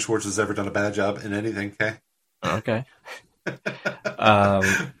think Ben Schwartz has ever done a bad job in anything, okay? Okay.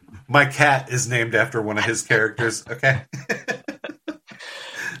 My cat is named after one of his characters, okay?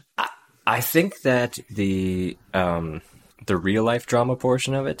 I think that the real life drama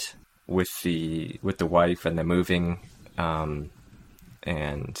portion of it with the wife and the moving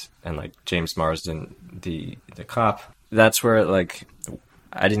and like James Marsden, the cop, that's where like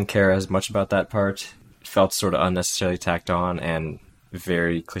I didn't care as much about that part. It felt sort of unnecessarily tacked on and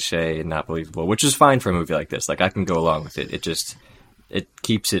very cliche and not believable, which is fine for a movie like this. Like I can go along with it. It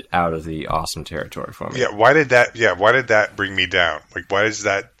keeps it out of the awesome territory for me. Yeah, why did that bring me down? Like why is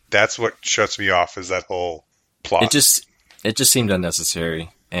that's what shuts me off, is that whole plot. It just seemed unnecessary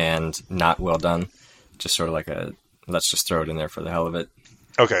and not well done. Just sort of like let's just throw it in there for the hell of it.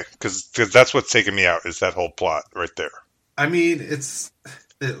 Okay, because that's what's taking me out, is that whole plot right there. I mean,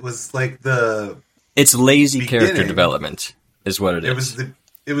 it was like it's lazy character development is what it is.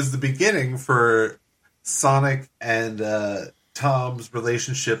 It was the beginning for Sonic and Tom's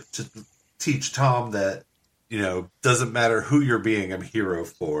relationship to teach Tom that, doesn't matter who you're being, I'm hero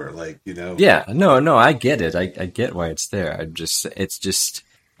for. Yeah, no, I get it. I get why it's there.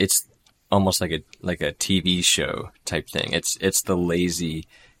 It's almost like a TV show type thing. It's the lazy.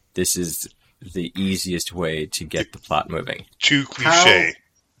 This is the easiest way to get the plot moving. Too cliche.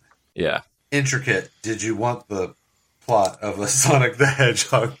 Yeah. Intricate did you want the plot of a Sonic the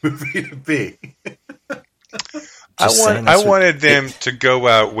Hedgehog movie to be? I wanted them to go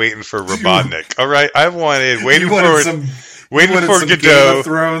out waiting for Robotnik. All right, I wanted waiting for Godot. Game of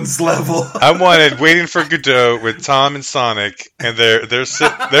Thrones level. I wanted waiting for Godot with Tom and Sonic, and they're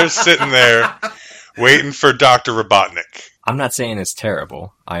sitting there waiting for Dr. Robotnik. I'm not saying it's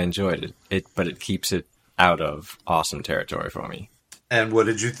terrible. I enjoyed it, but it keeps it out of awesome territory for me. And what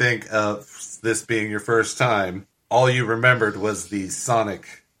did you think of this being your first time? All you remembered was the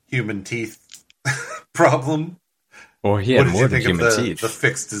Sonic human teeth problem. Or he had more than human teeth. The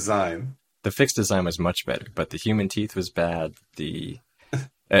fixed design. The fixed design was much better, but the human teeth was bad. In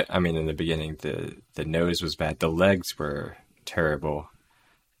the beginning, the nose was bad. The legs were terrible.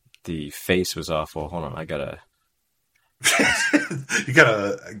 The face was awful. Hold on, I gotta. You got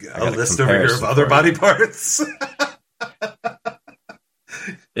a list over here of other body parts.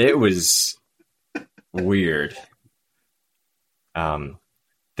 It was weird. I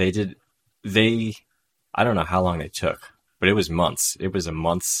don't know how long they took, but it was months. It was a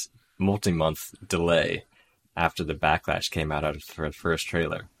multi-month delay after the backlash came out for the first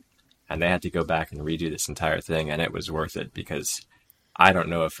trailer. And they had to go back and redo this entire thing, and it was worth it because I don't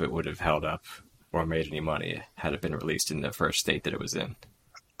know if it would have held up or made any money had it been released in the first state that it was in.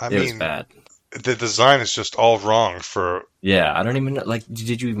 It was bad. The design is just all wrong for... Yeah, I don't even know. Like,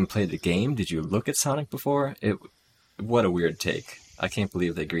 did you even play the game? Did you look at Sonic before? What a weird take. I can't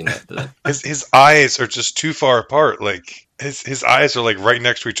believe they greenlit that. His eyes are just too far apart. Like, his eyes are, like, right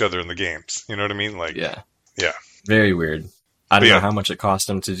next to each other in the games. You know what I mean? Like, yeah. Very weird. I don't know how much it cost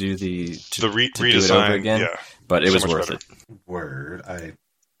them to do the redesign do it over again, but it was worth it. Word. I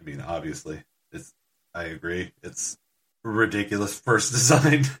mean, obviously, I agree. It's ridiculous first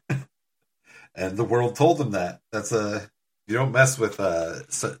design. And the world told them that. You don't mess with the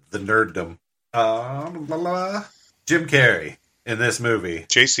nerddom. Jim Carrey in this movie.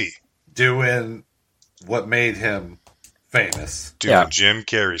 JC. Doing what made him famous. Doing Jim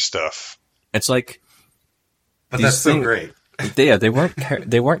Carrey stuff. It's like... But that's so great. Yeah, they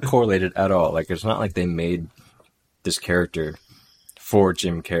weren't correlated at all. Like, it's not like they made this character for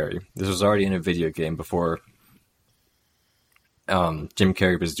Jim Carrey. This was already in a video game before Jim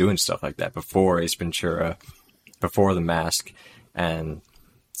Carrey was doing stuff like that, before Ace Ventura, before The Mask, and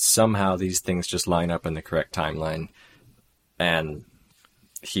somehow these things just line up in the correct timeline, and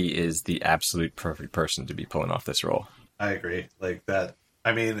he is the absolute perfect person to be pulling off this role. I agree. Like that.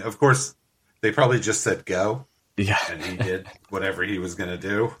 I mean, of course, they probably just said go. Yeah. And he did whatever he was going to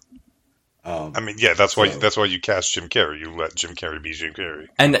do. That's why you cast Jim Carrey. You let Jim Carrey be Jim Carrey.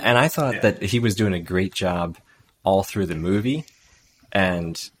 And I thought that he was doing a great job all through the movie,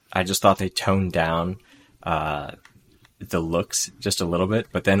 and I just thought they toned down the looks just a little bit.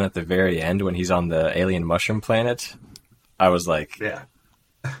 But then at the very end, when he's on the alien mushroom planet, I was like, yeah,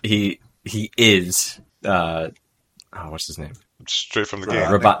 he is what's his name? Straight from the game.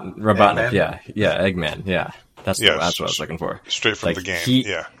 Robotnik. Yeah, Eggman. Yeah, that's what I was looking for. Straight from the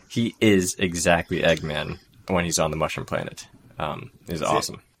game. He is exactly Eggman when he's on the mushroom planet. He's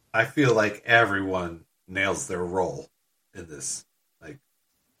awesome. I feel like everyone nails their role in this. Like,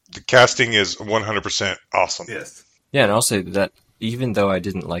 the casting is 100% awesome. Yes. Yeah, and I'll say that even though I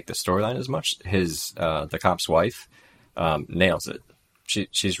didn't like the storyline as much, the cop's wife nails it.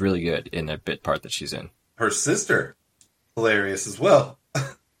 She's really good in a bit part that she's in. Her sister, hilarious as well.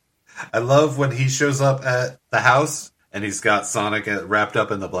 I love when he shows up at the house and he's got Sonic wrapped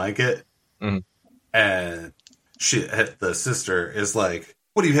up in the blanket, and the sister is like,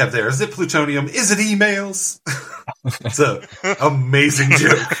 "What do you have there? Is it plutonium? Is it emails?" It's an amazing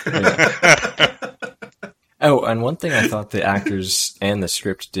joke. Yeah. Oh, and one thing I thought the actors and the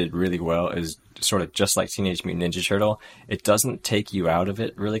script did really well is sort of just like Teenage Mutant Ninja Turtle. It doesn't take you out of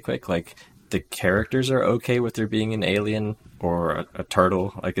it really quick. Like, the characters are okay with there being an alien or a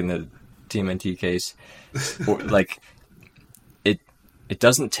turtle, like in the TMNT case. Or, like, it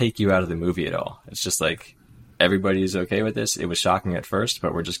doesn't take you out of the movie at all. It's just like, everybody's okay with this. It was shocking at first,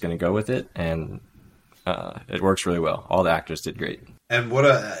 but we're just going to go with it, and it works really well. All the actors did great. And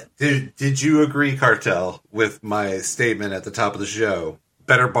did you agree, Cartel, with my statement at the top of the show?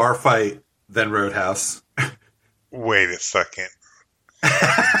 Better bar fight than Roadhouse. Wait a second.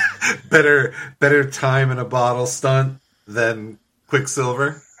 better time in a bottle stunt than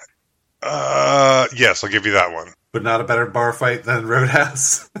Quicksilver, yes, I'll give you that one. but not a better bar fight than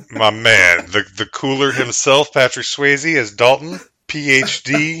Roadhouse. My man, the cooler himself, Patrick Swayze as Dalton,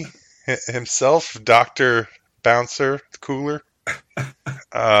 PhD himself, Dr. Bouncer, the cooler.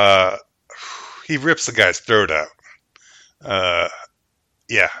 He rips the guy's throat out.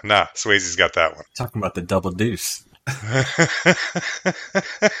 Yeah, nah, Swayze's got that one. Talking about the double deuce.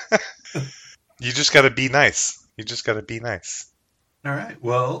 You just gotta be nice. You just gotta be nice. All right.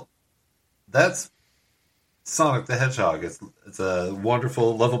 Well, that's Sonic the Hedgehog. It's a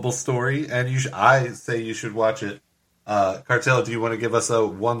wonderful, lovable story, and I say you should watch it. Cartel, do you want to give us a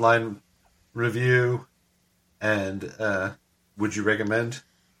one-line review? And would you recommend?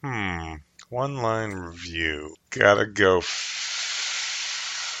 One-line review. Gotta go.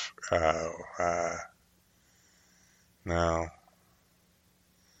 No.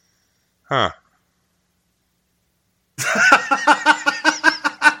 Huh.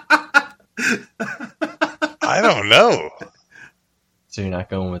 I don't know. So you're not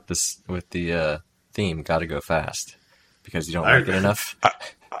going with the theme, gotta go fast, because you don't like it enough?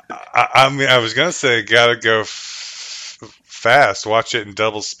 I mean, I was gonna say gotta go fast, watch it in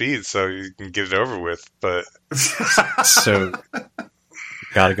double speed so you can get it over with, but... So,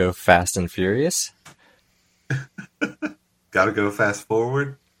 gotta go fast and furious? Gotta go fast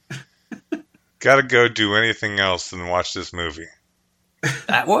forward? Gotta go do anything else than watch this movie.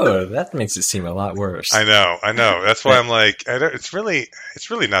 Whoa, that makes it seem a lot worse. I know. That's why I'm like, it's really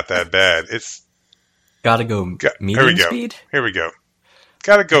not that bad. It's gotta go medium speed? Here we go.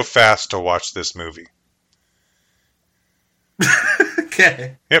 Gotta go fast to watch this movie.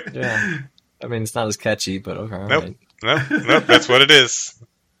 Okay. Yep. Yeah. I mean, it's not as catchy, but okay. Nope. Right. Nope. That's what it is.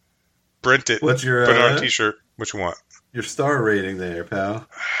 Print it. What's your put it on a t-shirt. What you want? Your star rating there, pal?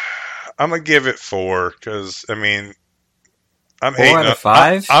 I'm gonna give it 4 because I mean, I'm 4 hating out of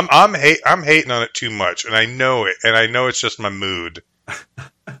on, 5. I'm hating on it too much, and I know it, and I know it's just my mood. It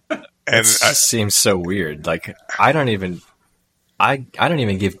And just seems so weird. Like I don't even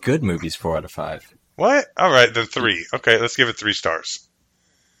give good movies 4 out of 5. What? All right, then 3. Okay, let's give it 3 stars.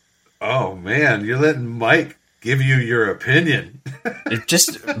 Oh man, you're letting Mike give you your opinion. It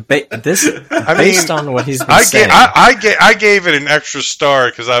just based on what he's been saying. I gave it an extra star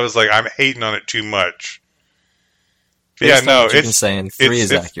because I was like, I'm hating on it too much. Based on what you've been saying, 3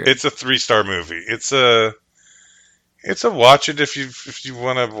 is accurate. It's a 3-star movie. It's a watch it if you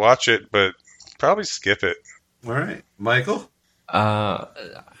want to watch it, but probably skip it. All right, Michael.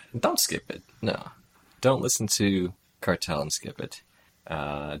 Don't skip it. No, don't listen to Cartel and skip it.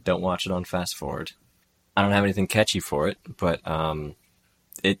 Don't watch it on fast forward. I don't have anything catchy for it, but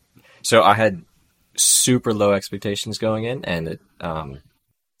So I had super low expectations going in, and it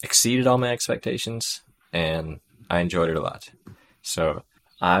exceeded all my expectations, and I enjoyed it a lot. So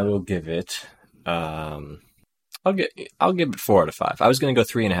I will give it. I'll give it 4 out of 5. I was going to go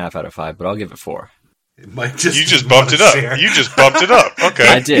 3.5 out of 5, but I'll give it 4. Mike You just bumped it up. Share. You just bumped it up. Okay.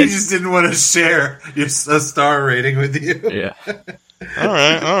 I did. He just didn't want to share a star rating with you. Yeah. All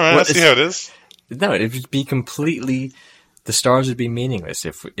right. Well, Let's see how it is. No, it would be completely. The stars would be meaningless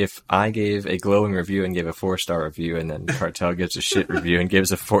if I gave a glowing review and gave a 4-star review, and then Cartel gives a shit review and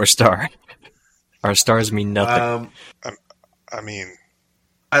gives a 4-star. Our stars mean nothing. I mean,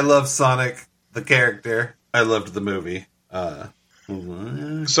 I love Sonic the character. I loved the movie.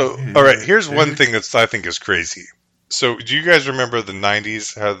 So, all right, here's one thing that I think is crazy. So, do you guys remember the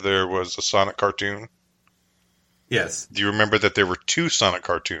 90s, how there was a Sonic cartoon? Yes. Do you remember that there were 2 Sonic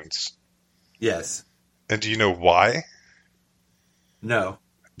cartoons? Yes. And do you know why? No.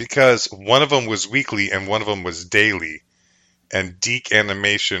 Because one of them was weekly and one of them was daily. And Deke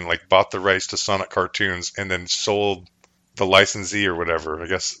Animation bought the rights to Sonic cartoons and then sold the licensee or whatever, I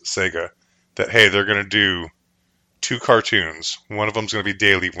guess Sega, that, hey, they're going to do 2 cartoons. One of them's going to be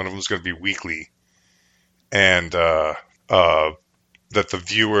daily, one of them's going to be weekly. And that the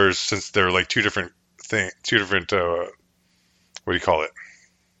viewers, since they're two different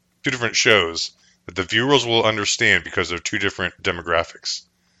shows, that the viewers will understand because they're 2 different demographics.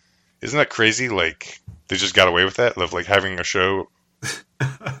 Isn't that crazy? They just got away with that, of having a show,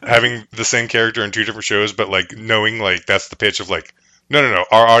 having the same character in 2 different shows, but knowing that's the pitch of no,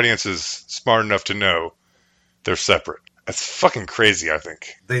 our audience is smart enough to know they're separate. That's fucking crazy, I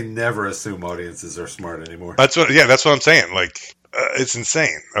think. They never assume audiences are smart anymore. That's what I'm saying. It's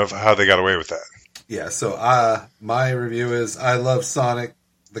insane of how they got away with that. Yeah, so my review is I love Sonic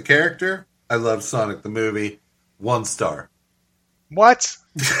the character. I love Sonic the movie. 1 star. What?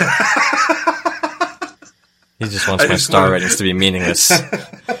 He just wants my star ratings to be meaningless.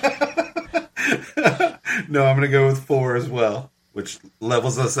 No, I'm going to go with 4 as well, which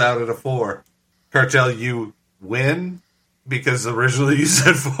levels us out at a 4. Cartel, you win because originally you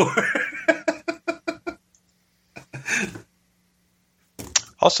said 4.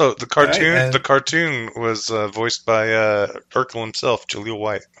 Also, the cartoon Right, the cartoon was voiced by Urkel himself, Jaleel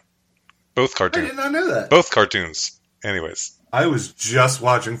White. Both I cartoons. did not know that. Both cartoons. Anyways. I was just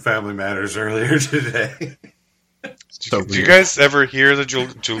watching Family Matters earlier today. So Do you guys ever hear the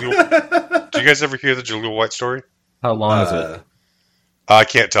Jaleel? Do you guys ever hear the Jaleel White story? How long is it? I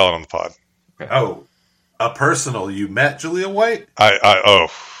can't tell it on the pod. Oh, a personal. You met Jaleel White Oh,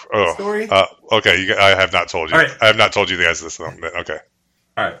 story? okay. I have not told you. All right. I have not told you guys this. Okay.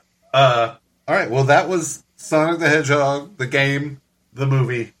 All right. All right. Well, that was Sonic the Hedgehog, the game, the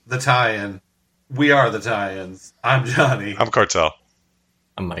movie, the tie-in. We are the tie-ins. I'm Johnny. I'm Cartel.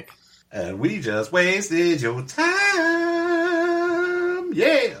 I'm Mike. And we just wasted your time.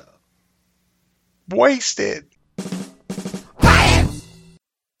 Yeah. Wasted.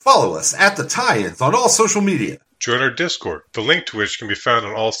 Follow us at the tie-ins on all social media. Join our Discord, the link to which can be found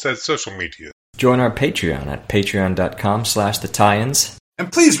on all said social media. Join our Patreon at patreon.com/the-tie-ins.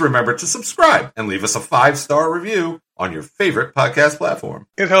 And please remember to subscribe and leave us a 5-star review on your favorite podcast platform.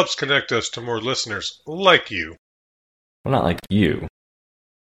 It helps connect us to more listeners like you. Well, not like you.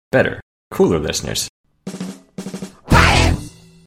 Better, cooler listeners.